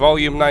Conduct,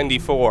 Volume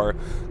 94.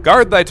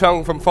 Guard thy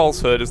tongue from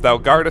falsehood as thou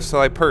guardest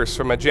thy purse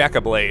from a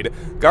jackablade.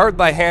 Guard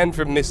thy hand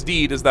from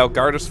misdeed as thou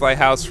guardest thy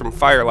house from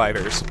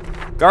firelighters.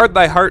 Guard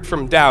thy heart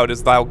from doubt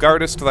as thou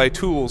guardest thy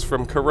tools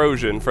from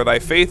corrosion, for thy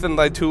faith and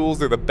thy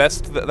tools are the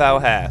best that thou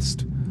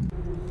hast.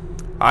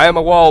 I am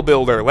a wall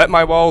builder. Let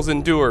my walls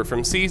endure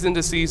from season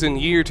to season,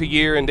 year to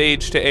year, and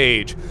age to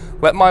age.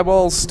 Let my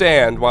walls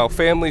stand while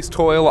families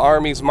toil,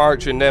 armies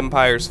march, and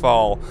empires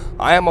fall.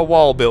 I am a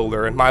wall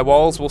builder, and my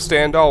walls will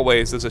stand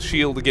always as a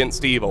shield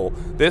against evil.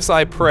 This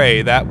I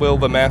pray, that will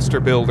the master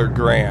builder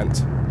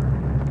grant.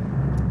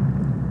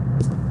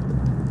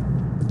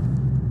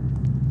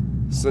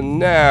 So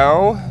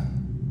now,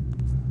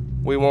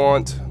 we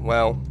want,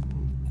 well,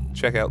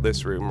 check out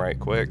this room right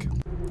quick.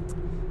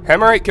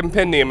 Hammerite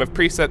Compendium of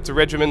Precepts,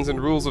 Regimens, and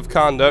Rules of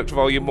Conduct,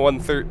 Volume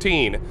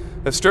 113.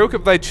 A stroke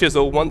of thy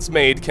chisel once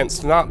made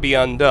canst not be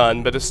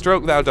undone, but a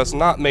stroke thou dost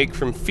not make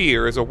from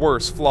fear is a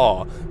worse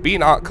flaw. Be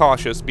not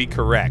cautious, be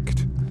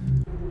correct.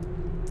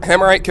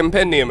 Hammerite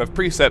Compendium of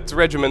Precepts,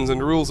 Regimens,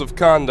 and Rules of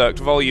Conduct,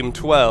 Volume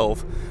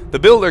 12. The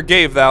builder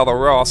gave thou the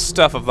raw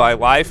stuff of thy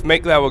life,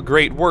 make thou a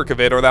great work of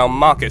it, or thou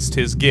mockest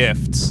his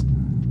gifts.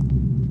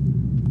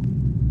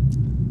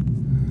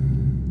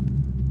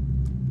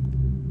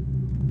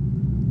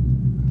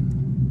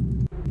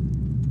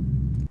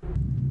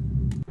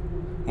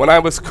 When I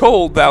was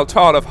cold, thou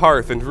taught of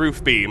hearth and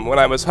roof beam. When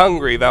I was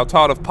hungry, thou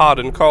taught of pot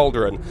and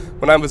cauldron.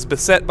 When I was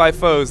beset by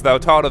foes, thou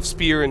taught of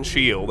spear and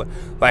shield.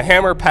 Thy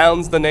hammer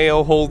pounds the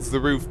nail, holds the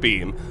roof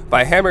beam.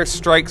 Thy hammer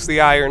strikes the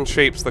iron,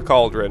 shapes the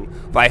cauldron.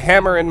 Thy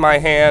hammer in my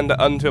hand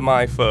unto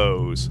my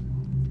foes.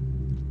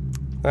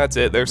 That's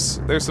it.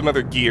 There's some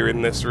other gear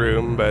in this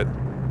room, but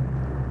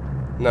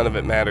none of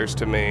it matters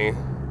to me.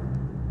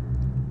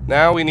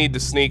 Now we need to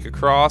sneak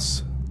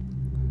across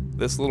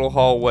this little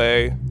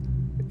hallway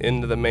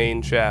into the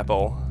main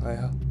chapel.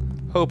 I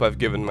hope I've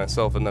given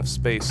myself enough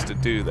space to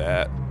do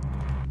that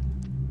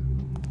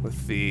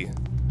with the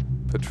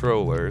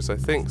patrollers. I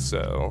think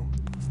so.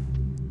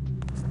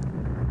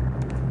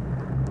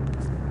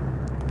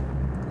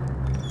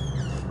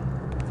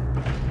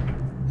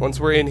 Once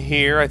we're in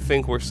here, I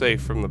think we're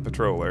safe from the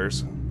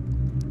patrollers.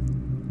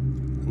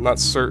 I'm not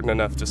certain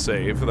enough to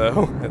save,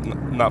 though.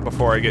 Not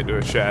before I get to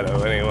a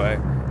shadow, anyway.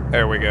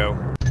 There we go.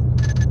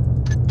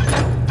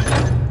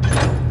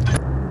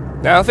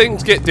 Now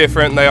things get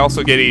different, and they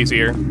also get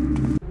easier.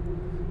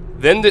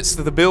 Then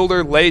didst the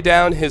builder lay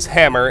down his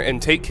hammer,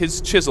 and take his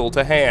chisel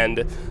to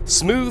hand.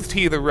 Smoothed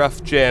he the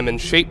rough gem,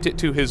 and shaped it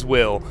to his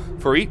will.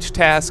 For each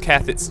task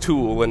hath its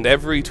tool, and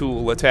every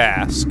tool a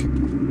task.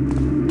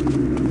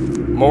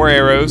 More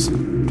arrows.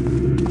 And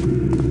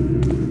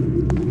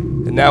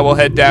now we'll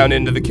head down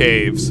into the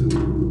caves.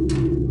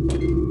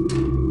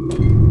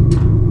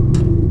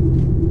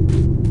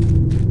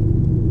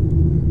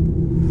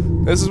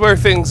 This is where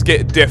things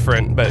get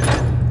different, but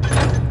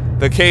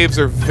the caves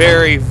are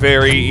very,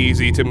 very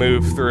easy to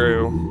move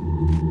through.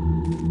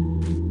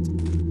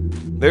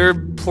 There are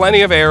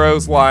plenty of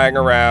arrows lying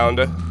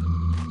around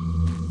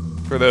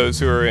for those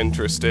who are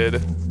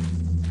interested.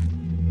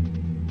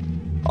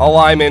 All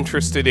I'm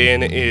interested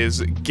in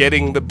is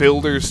getting the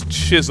builder's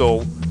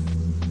chisel,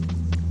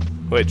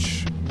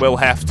 which we'll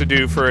have to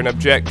do for an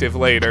objective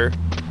later,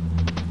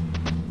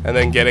 and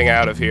then getting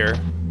out of here.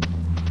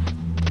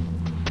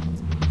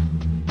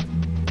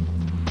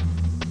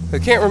 I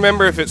can't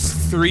remember if it's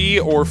 3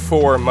 or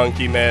 4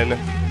 monkey men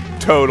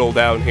total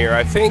down here.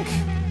 I think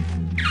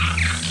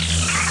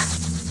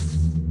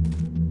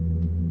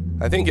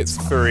it's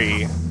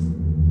 3.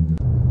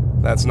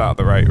 That's not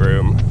the right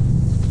room.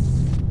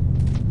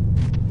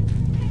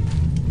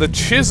 The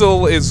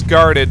chisel is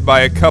guarded by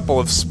a couple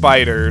of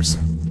spiders,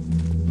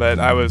 but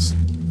I was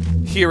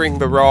hearing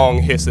the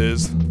wrong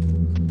hisses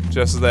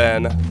just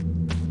then.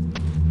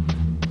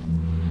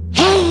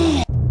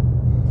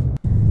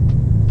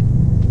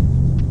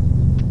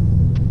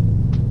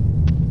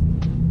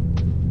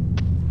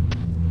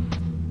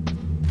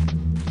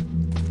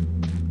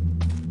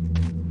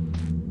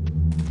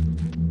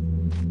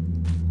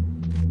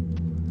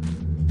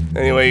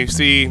 Anyway, you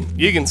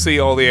can see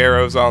all the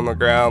arrows on the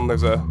ground.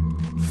 There's a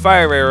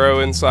fire arrow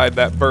inside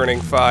that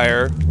burning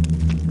fire.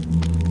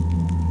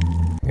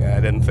 Yeah, I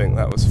didn't think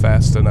that was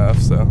fast enough,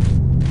 so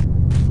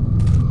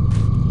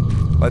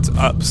let's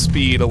up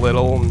speed a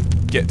little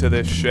and get to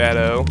this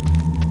shadow.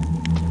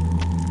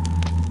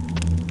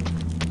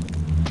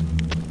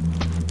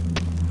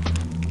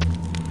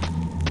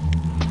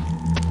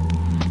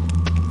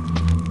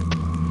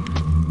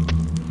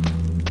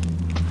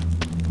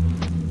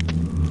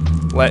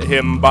 Let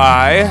him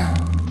by.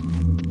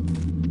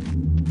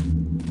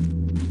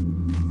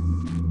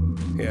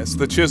 Yes,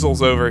 the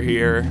chisel's over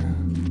here.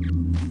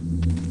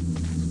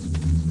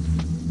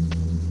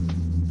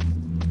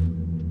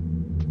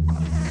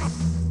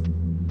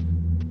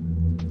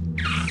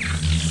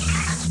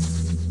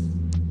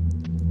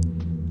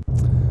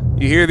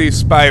 You hear these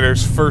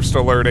spiders first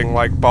alerting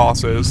like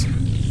bosses.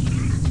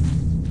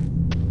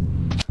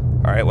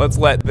 Alright, let's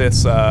let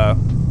that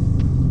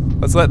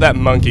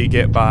monkey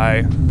get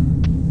by,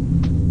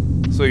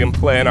 so we can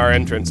plan our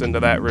entrance into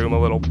that room a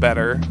little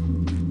better.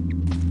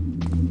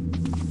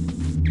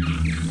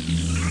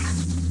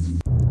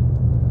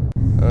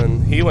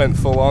 And he went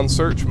full on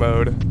search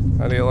mode.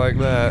 How do you like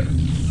that?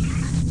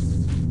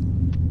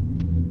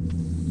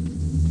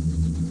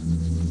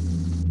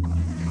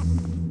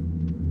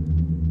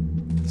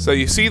 So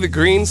you see the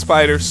green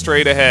spider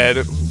straight ahead.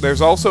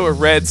 There's also a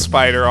red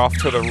spider off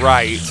to the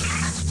right.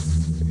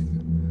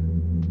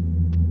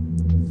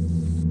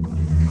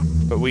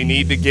 But we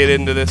need to get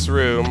into this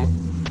room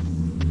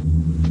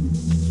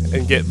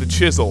and get the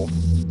chisel.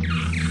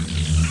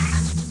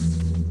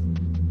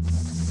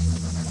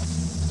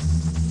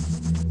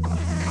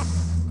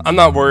 I'm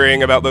not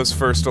worrying about those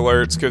first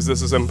alerts because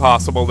this is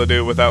impossible to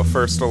do without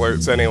first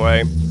alerts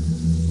anyway.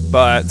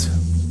 But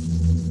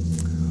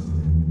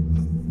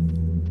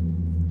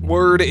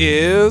word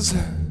is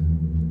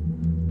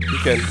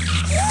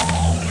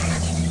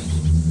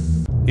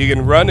you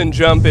can run and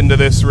jump into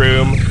this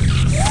room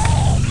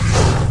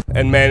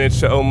and manage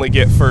to only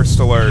get first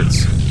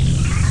alerts.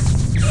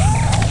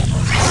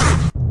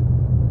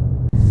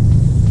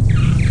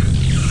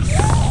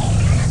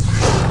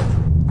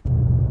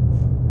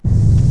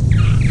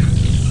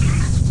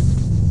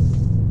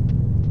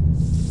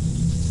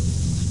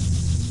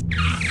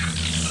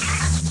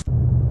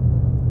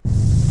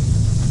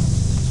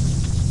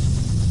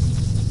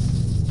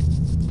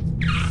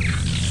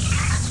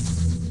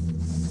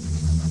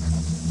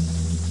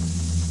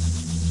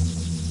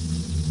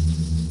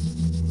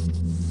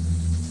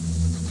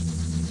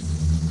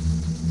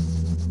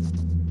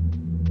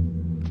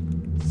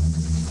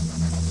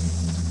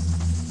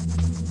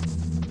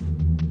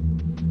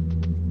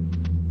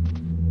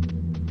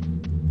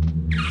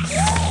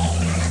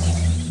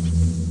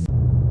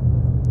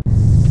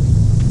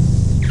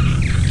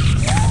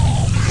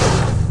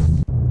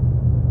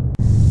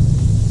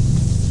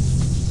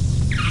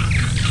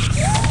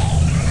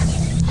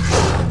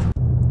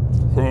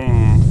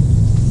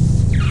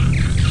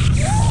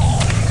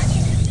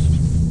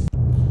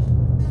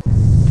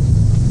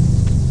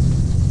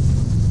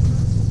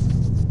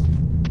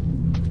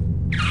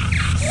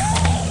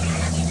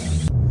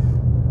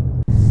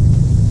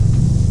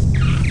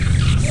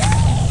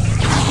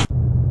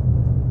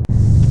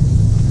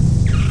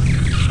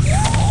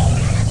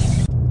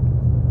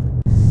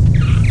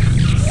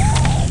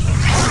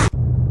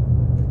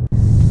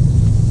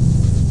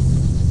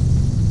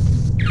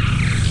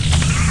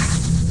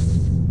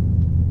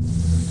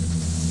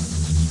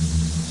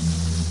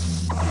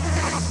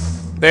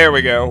 There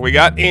we go. We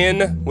got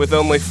in with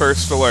only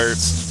first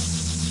alerts.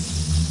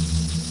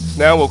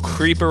 Now we'll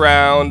creep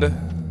around.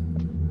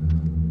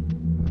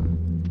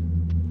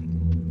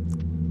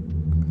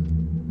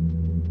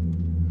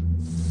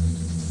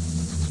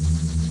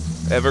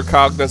 Ever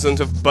cognizant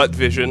of butt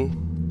vision.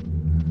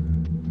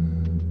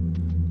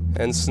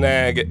 And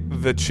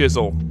snag the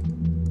chisel.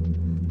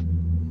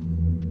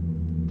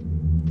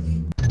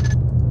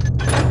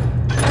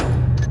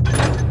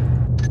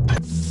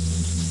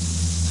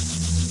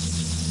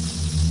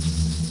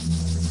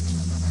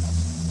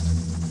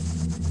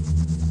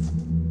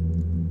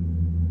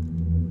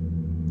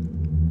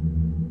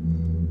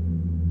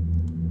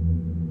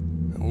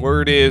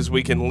 Word is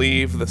we can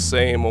leave the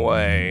same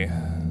way.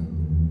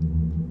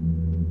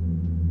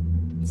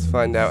 Let's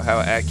find out how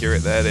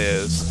accurate that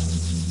is.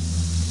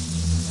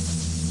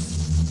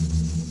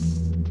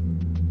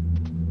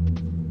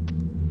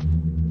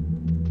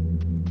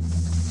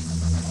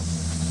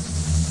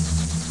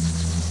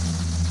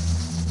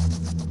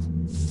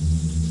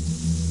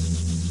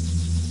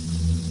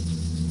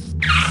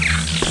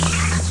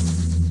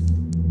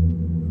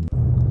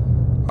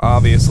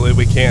 Obviously,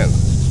 we can't.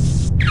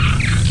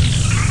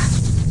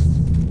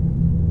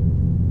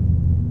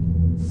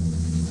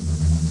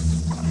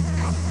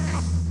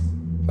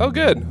 Oh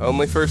good,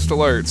 only first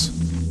alerts.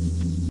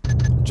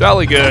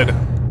 Jolly good.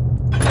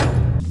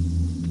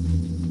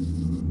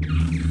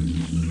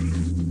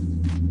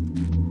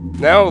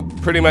 Now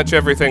pretty much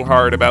everything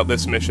hard about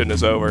this mission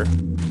is over.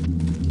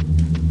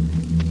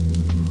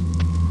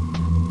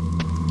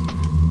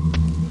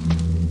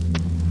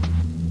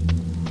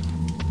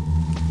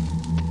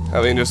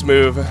 Having just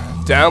move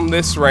down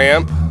this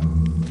ramp.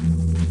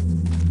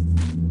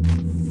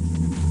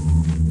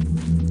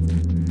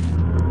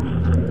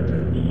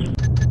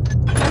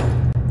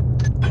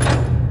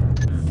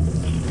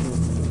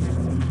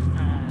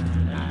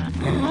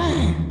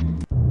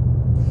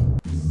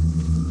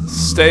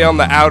 Stay on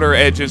the outer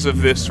edges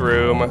of this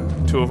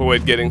room to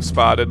avoid getting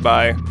spotted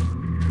by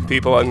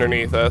people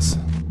underneath us.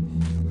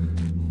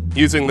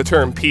 Using the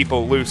term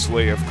people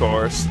loosely, of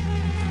course.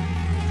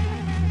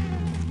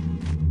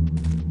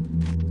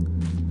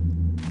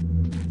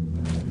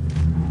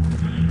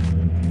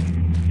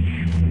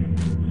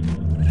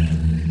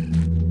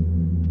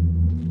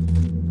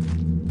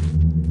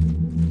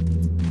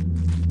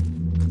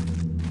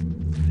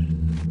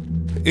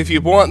 If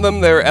you want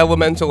them, there are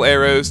elemental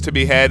arrows to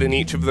be had in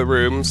each of the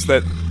rooms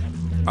that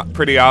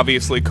pretty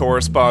obviously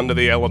correspond to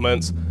the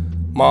elements.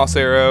 Moss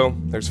arrow,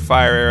 there's a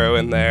fire arrow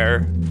in there.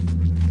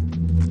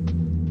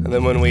 And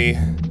then when we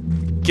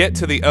get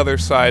to the other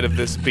side of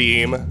this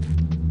beam,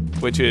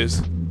 which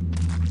is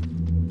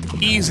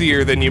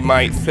easier than you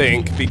might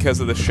think because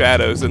of the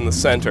shadows in the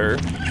center.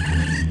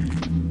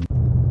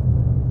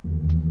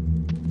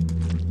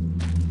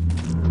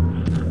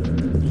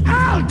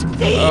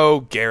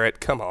 Oh,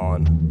 Garrett, come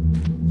on.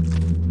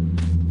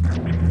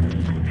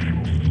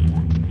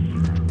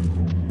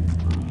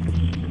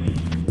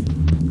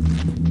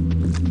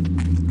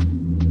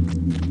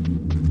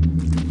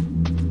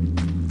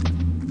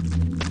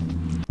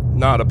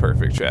 Not a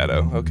perfect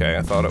shadow. Okay,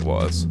 I thought it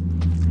was.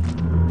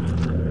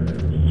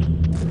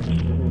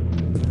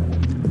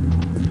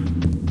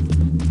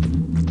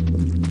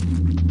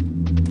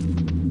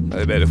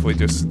 I bet if we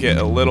just get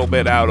a little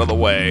bit out of the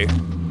way.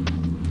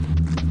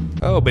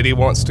 Oh, but he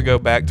wants to go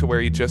back to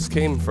where he just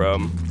came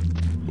from.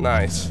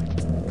 Nice.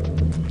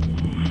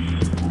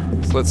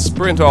 So let's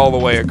sprint all the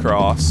way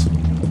across.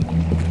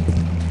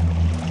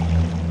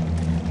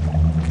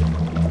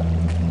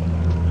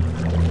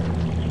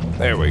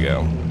 There we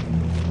go.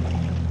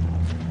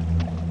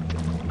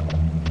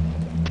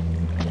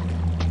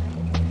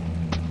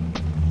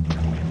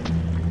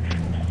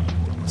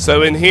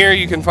 So in here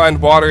you can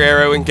find water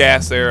arrow and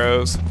gas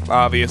arrows,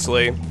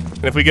 obviously.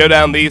 And if we go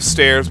down these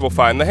stairs, we'll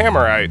find the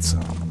Hammerites.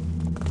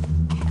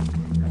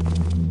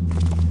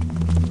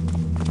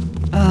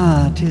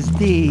 Ah, 'tis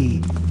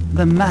thee,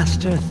 the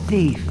master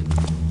thief.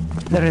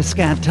 There is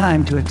scant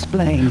time to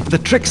explain. The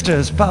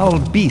trickster's foul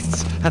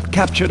beasts have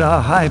captured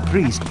our high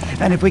priest,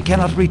 and if we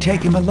cannot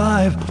retake him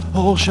alive,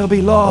 all shall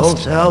be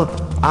lost. Also,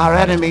 our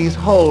enemies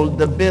hold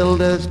the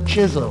builder's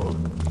chisel,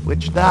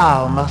 which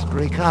thou must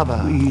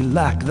recover. We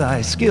lack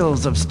thy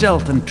skills of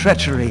stealth and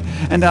treachery,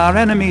 and our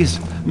enemies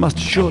must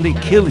surely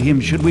kill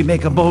him should we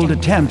make a bold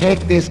attempt.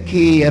 Take this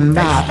key and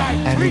map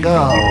and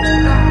go.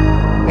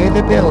 May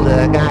the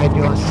builder guide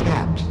your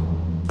steps.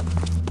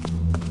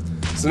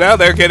 So now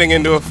they're getting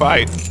into a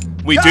fight.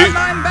 We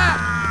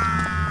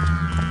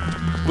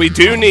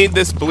do need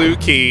this blue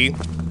key,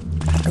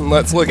 and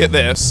let's look at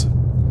this.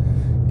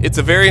 It's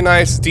a very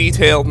nice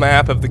detailed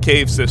map of the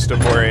cave system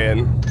we're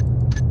in.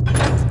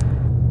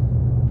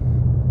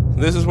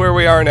 This is where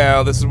we are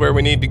now, this is where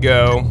we need to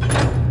go.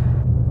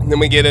 And then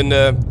we get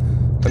into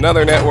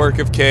another network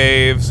of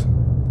caves,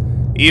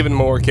 even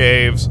more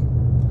caves.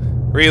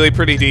 Really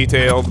pretty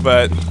detailed,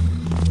 but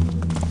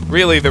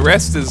really the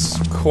rest is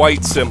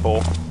quite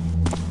simple.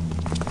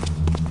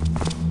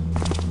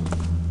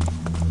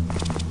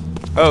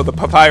 Oh, the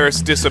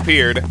papyrus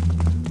disappeared.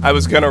 I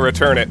was gonna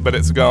return it, but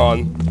it's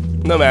gone.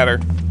 no matter.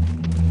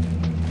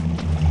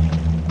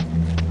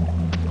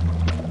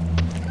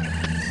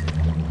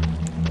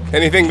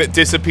 Anything that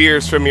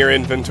disappears from your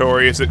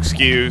inventory is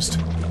excused.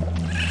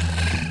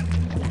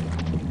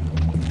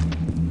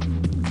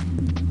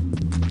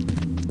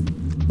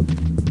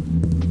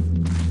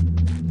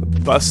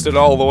 Busted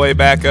all the way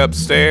back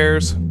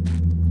upstairs.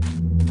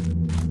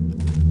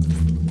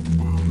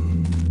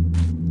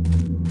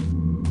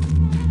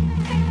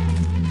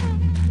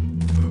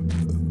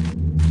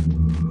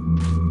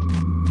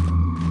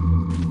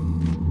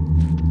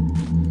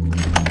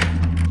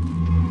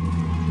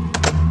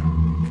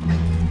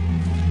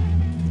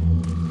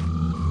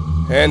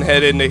 And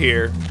head into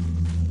here.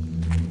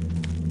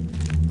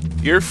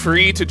 You're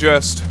free to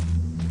just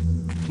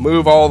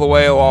move all the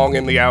way along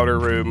in the outer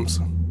rooms.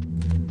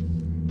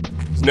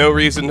 There's no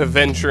reason to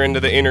venture into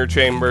the inner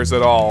chambers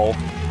at all.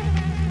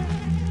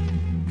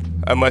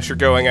 Unless you're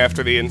going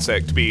after the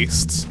insect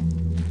beasts.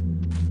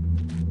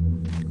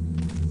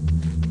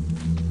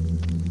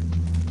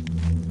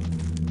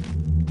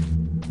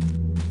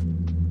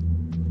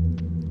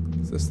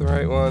 Is this the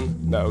right one?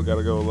 No,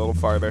 gotta go a little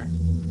farther.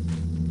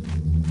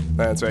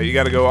 That's right, you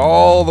gotta go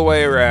all the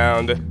way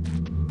around.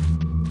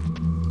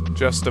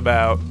 Just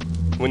about.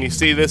 When you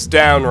see this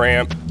down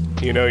ramp,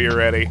 you know you're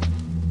ready.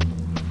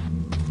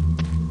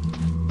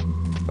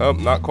 Oh,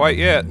 not quite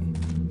yet.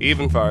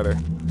 Even farther.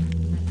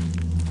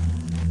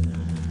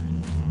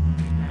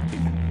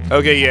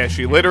 Okay, yes,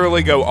 you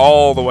literally go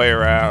all the way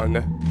around.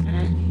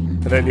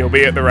 And then you'll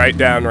be at the right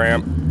down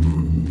ramp.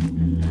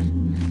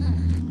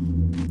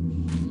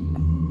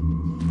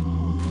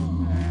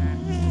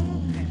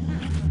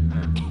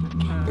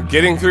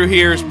 Getting through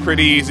here is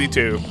pretty easy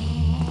too.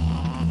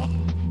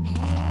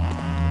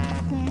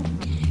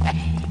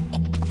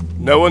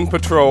 No one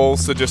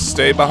patrols, so just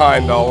stay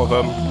behind all of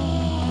them.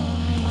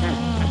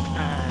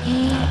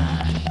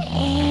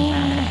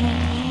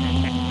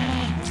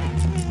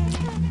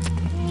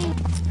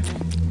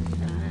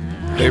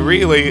 They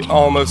really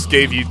almost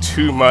gave you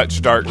too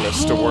much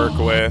darkness to work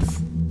with.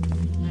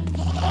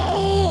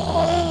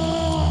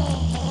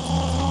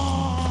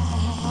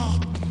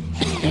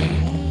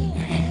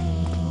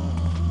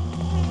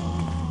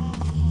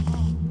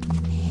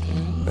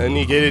 Then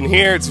you get in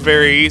here, it's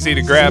very easy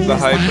to grab the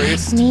High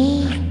Priest.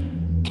 Me?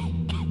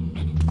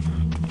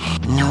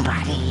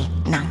 Nobody,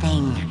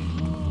 nothing.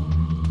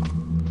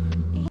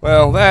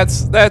 Well,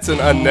 that's an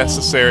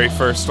unnecessary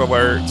first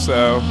alert,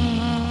 so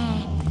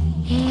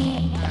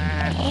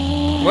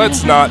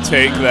let's not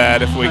take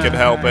that if we can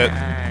help it.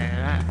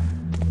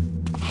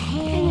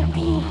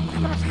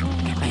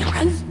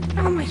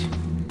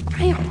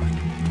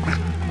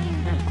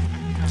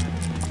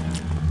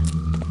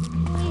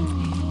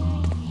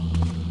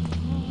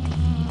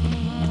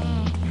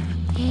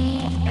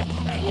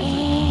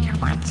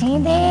 What's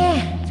in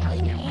there?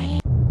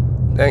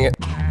 Dang it.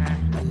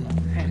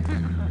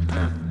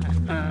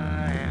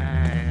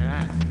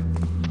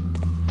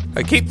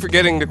 I keep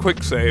forgetting to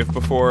quick save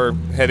before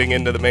heading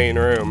into the main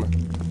room.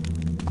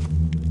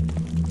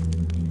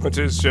 Which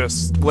is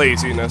just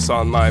laziness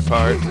on my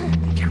part.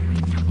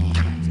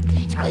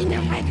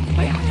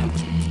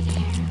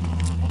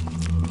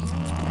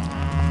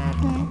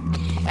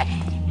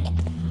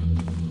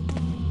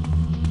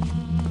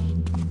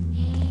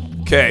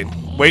 Okay,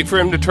 wait for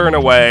him to turn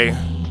away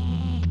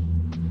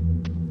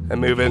and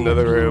move into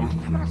the room.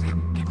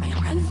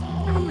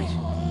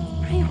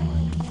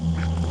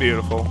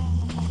 Beautiful.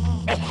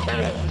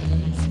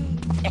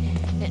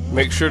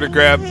 Make sure to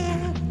grab...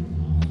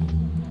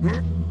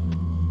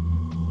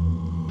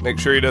 Make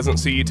sure he doesn't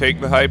see you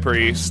take the High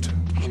Priest.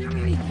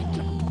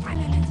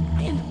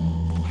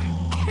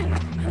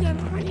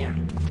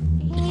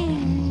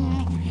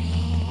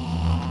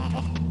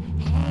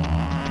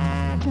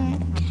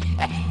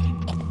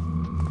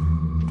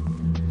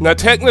 Now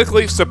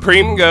technically,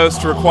 Supreme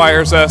Ghost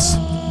requires us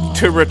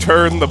to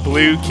return the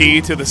blue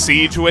key to the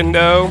siege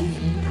window.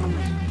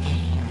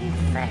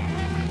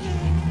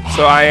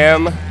 So I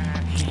am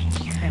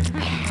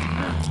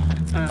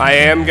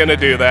gonna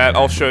do that.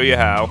 I'll show you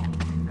how.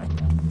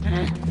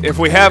 If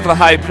we have the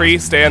High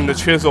Priest and the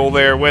chisel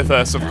there with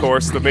us, of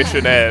course, the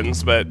mission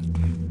ends, but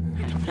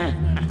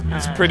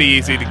it's pretty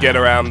easy to get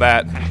around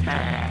that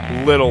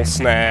little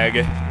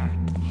snag.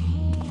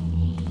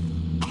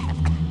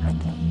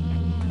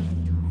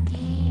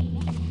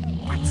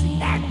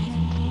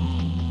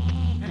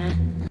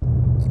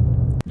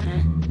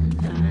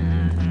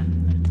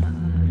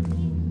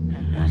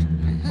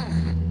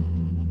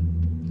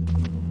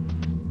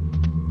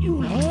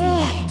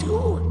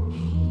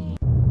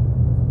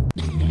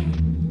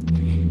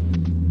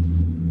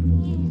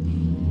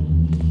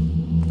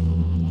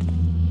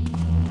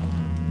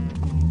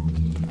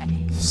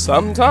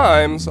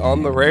 Sometimes,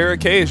 on the rare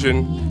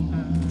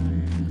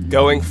occasion,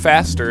 going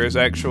faster is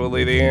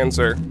actually the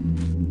answer.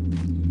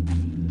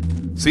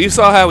 So you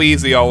saw how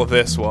easy all of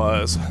this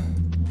was.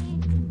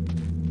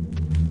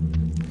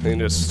 You can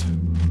just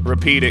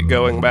repeat it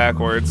going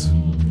backwards.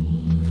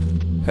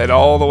 Head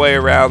all the way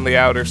around the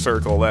outer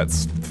circle.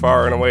 That's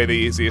far and away the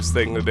easiest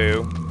thing to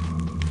do.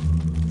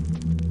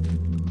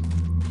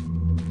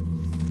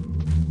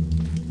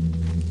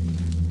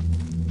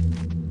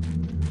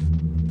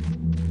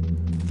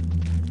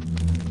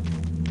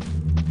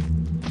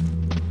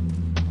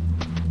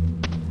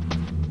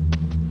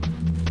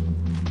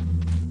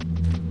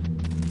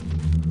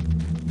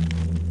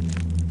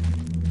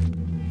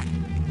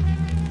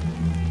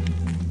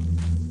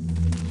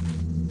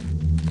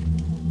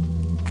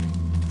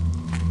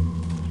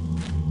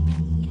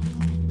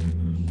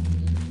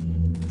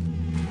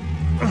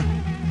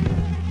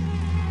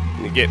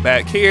 Get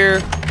back here.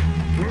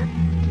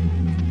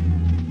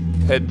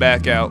 Head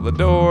back out the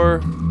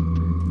door.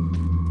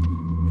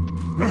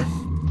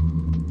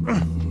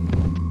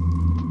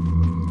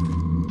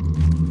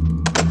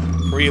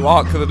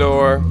 Relock the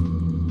door.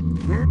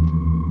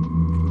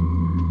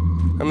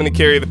 I'm gonna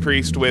carry the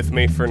priest with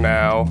me for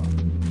now.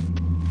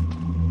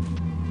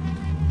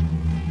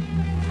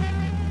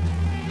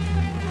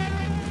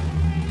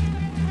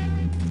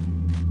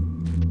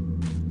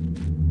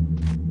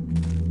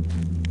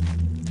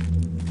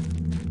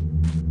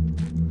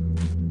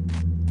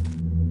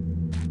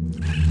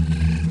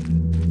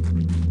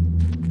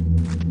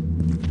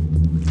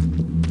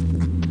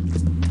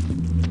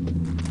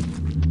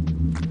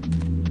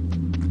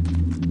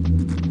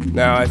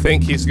 Now, I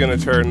think he's gonna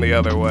turn the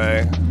other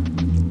way.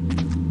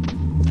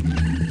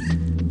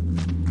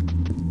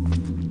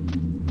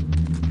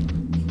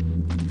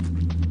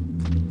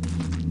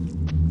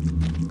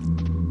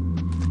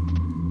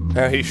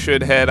 Now, he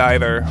should head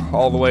either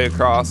all the way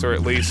across or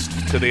at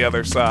least to the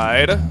other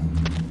side.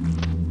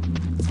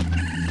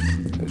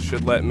 It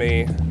should let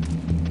me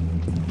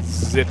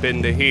zip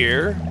into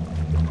here.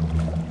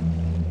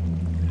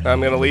 I'm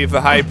gonna leave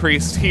the High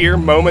Priest here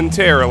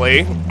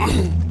momentarily.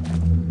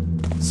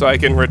 So I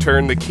can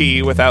return the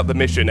key without the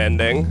mission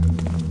ending.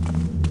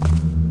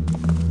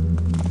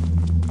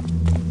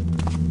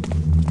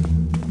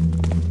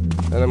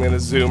 And I'm going to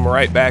zoom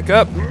right back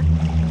up,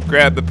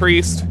 grab the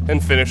priest,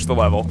 and finish the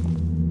level.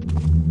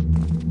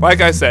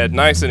 Like I said,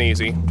 nice and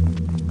easy.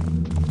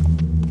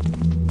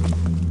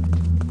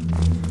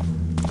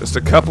 Just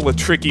a couple of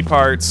tricky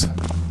parts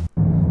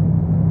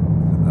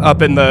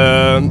up in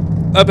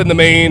the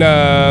main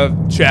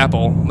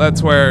chapel.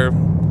 That's where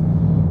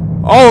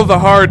all of the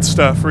hard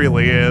stuff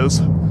really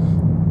is.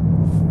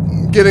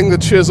 Getting the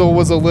chisel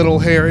was a little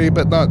hairy,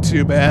 but not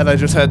too bad. I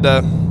just had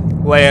to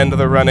land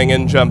the running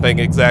and jumping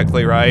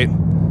exactly right.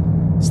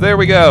 So there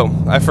we go.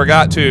 I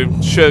forgot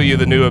to show you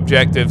the new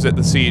objectives at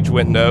the siege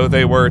window.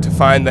 They were to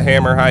find the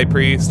Hammer High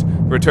Priest,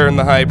 return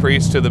the High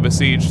Priest to the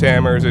besieged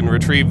hammers, and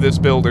retrieve this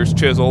builder's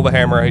chisel the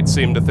Hammerites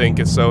seem to think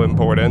is so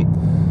important.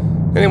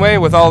 Anyway,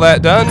 with all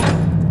that done,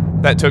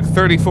 that took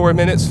 34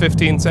 minutes,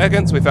 15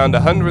 seconds. We found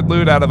 100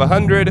 loot out of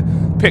 100,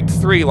 picked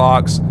 3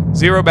 locks,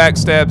 0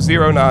 backstabs,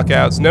 0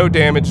 knockouts, no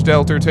damage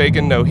dealt or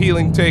taken, no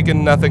healing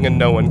taken, nothing and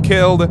no one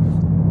killed.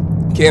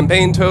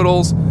 Campaign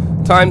totals,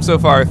 time so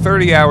far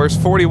 30 hours,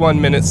 41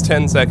 minutes,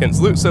 10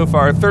 seconds. Loot so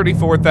far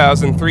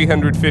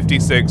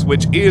 34,356,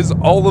 which is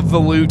all of the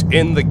loot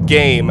in the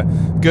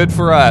game. Good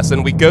for us,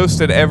 and we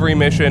ghosted every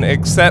mission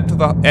except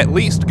at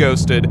least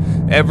ghosted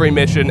every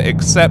mission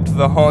except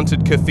the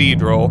Haunted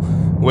Cathedral,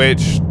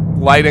 which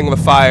lighting the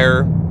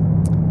fire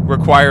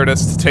required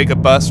us to take a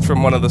bust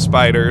from one of the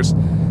spiders.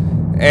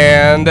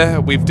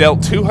 And we've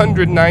dealt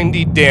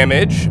 290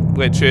 damage,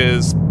 which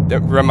is,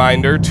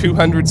 reminder,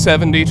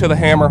 270 to the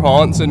hammer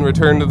haunts and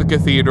return to the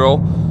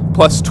cathedral,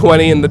 plus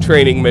 20 in the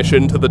training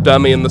mission to the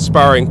dummy and the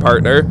sparring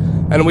partner,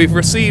 and we've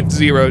received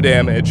 0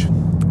 damage.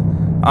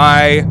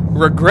 I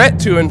regret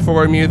to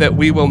inform you that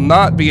we will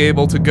not be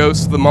able to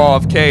ghost the Maw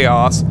of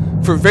Chaos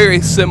for very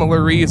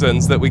similar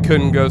reasons that we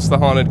couldn't ghost the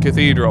Haunted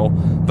Cathedral.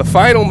 The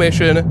final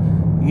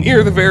mission,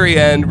 near the very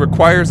end,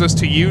 requires us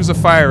to use a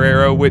fire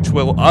arrow, which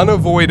will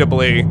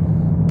unavoidably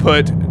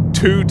put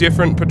 2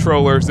 different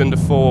patrollers into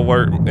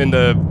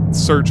into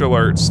search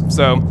alerts.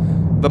 So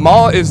the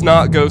Maw is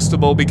not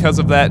ghostable because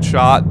of that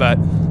shot, but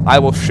I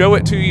will show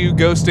it to you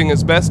ghosting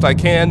as best I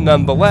can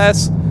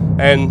nonetheless,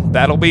 and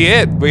that'll be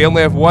it. We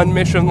only have 1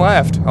 mission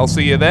left. I'll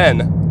see you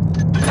then.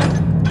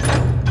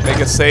 Make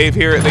a save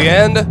here at the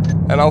end,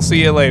 and I'll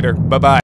see you later. Bye-bye.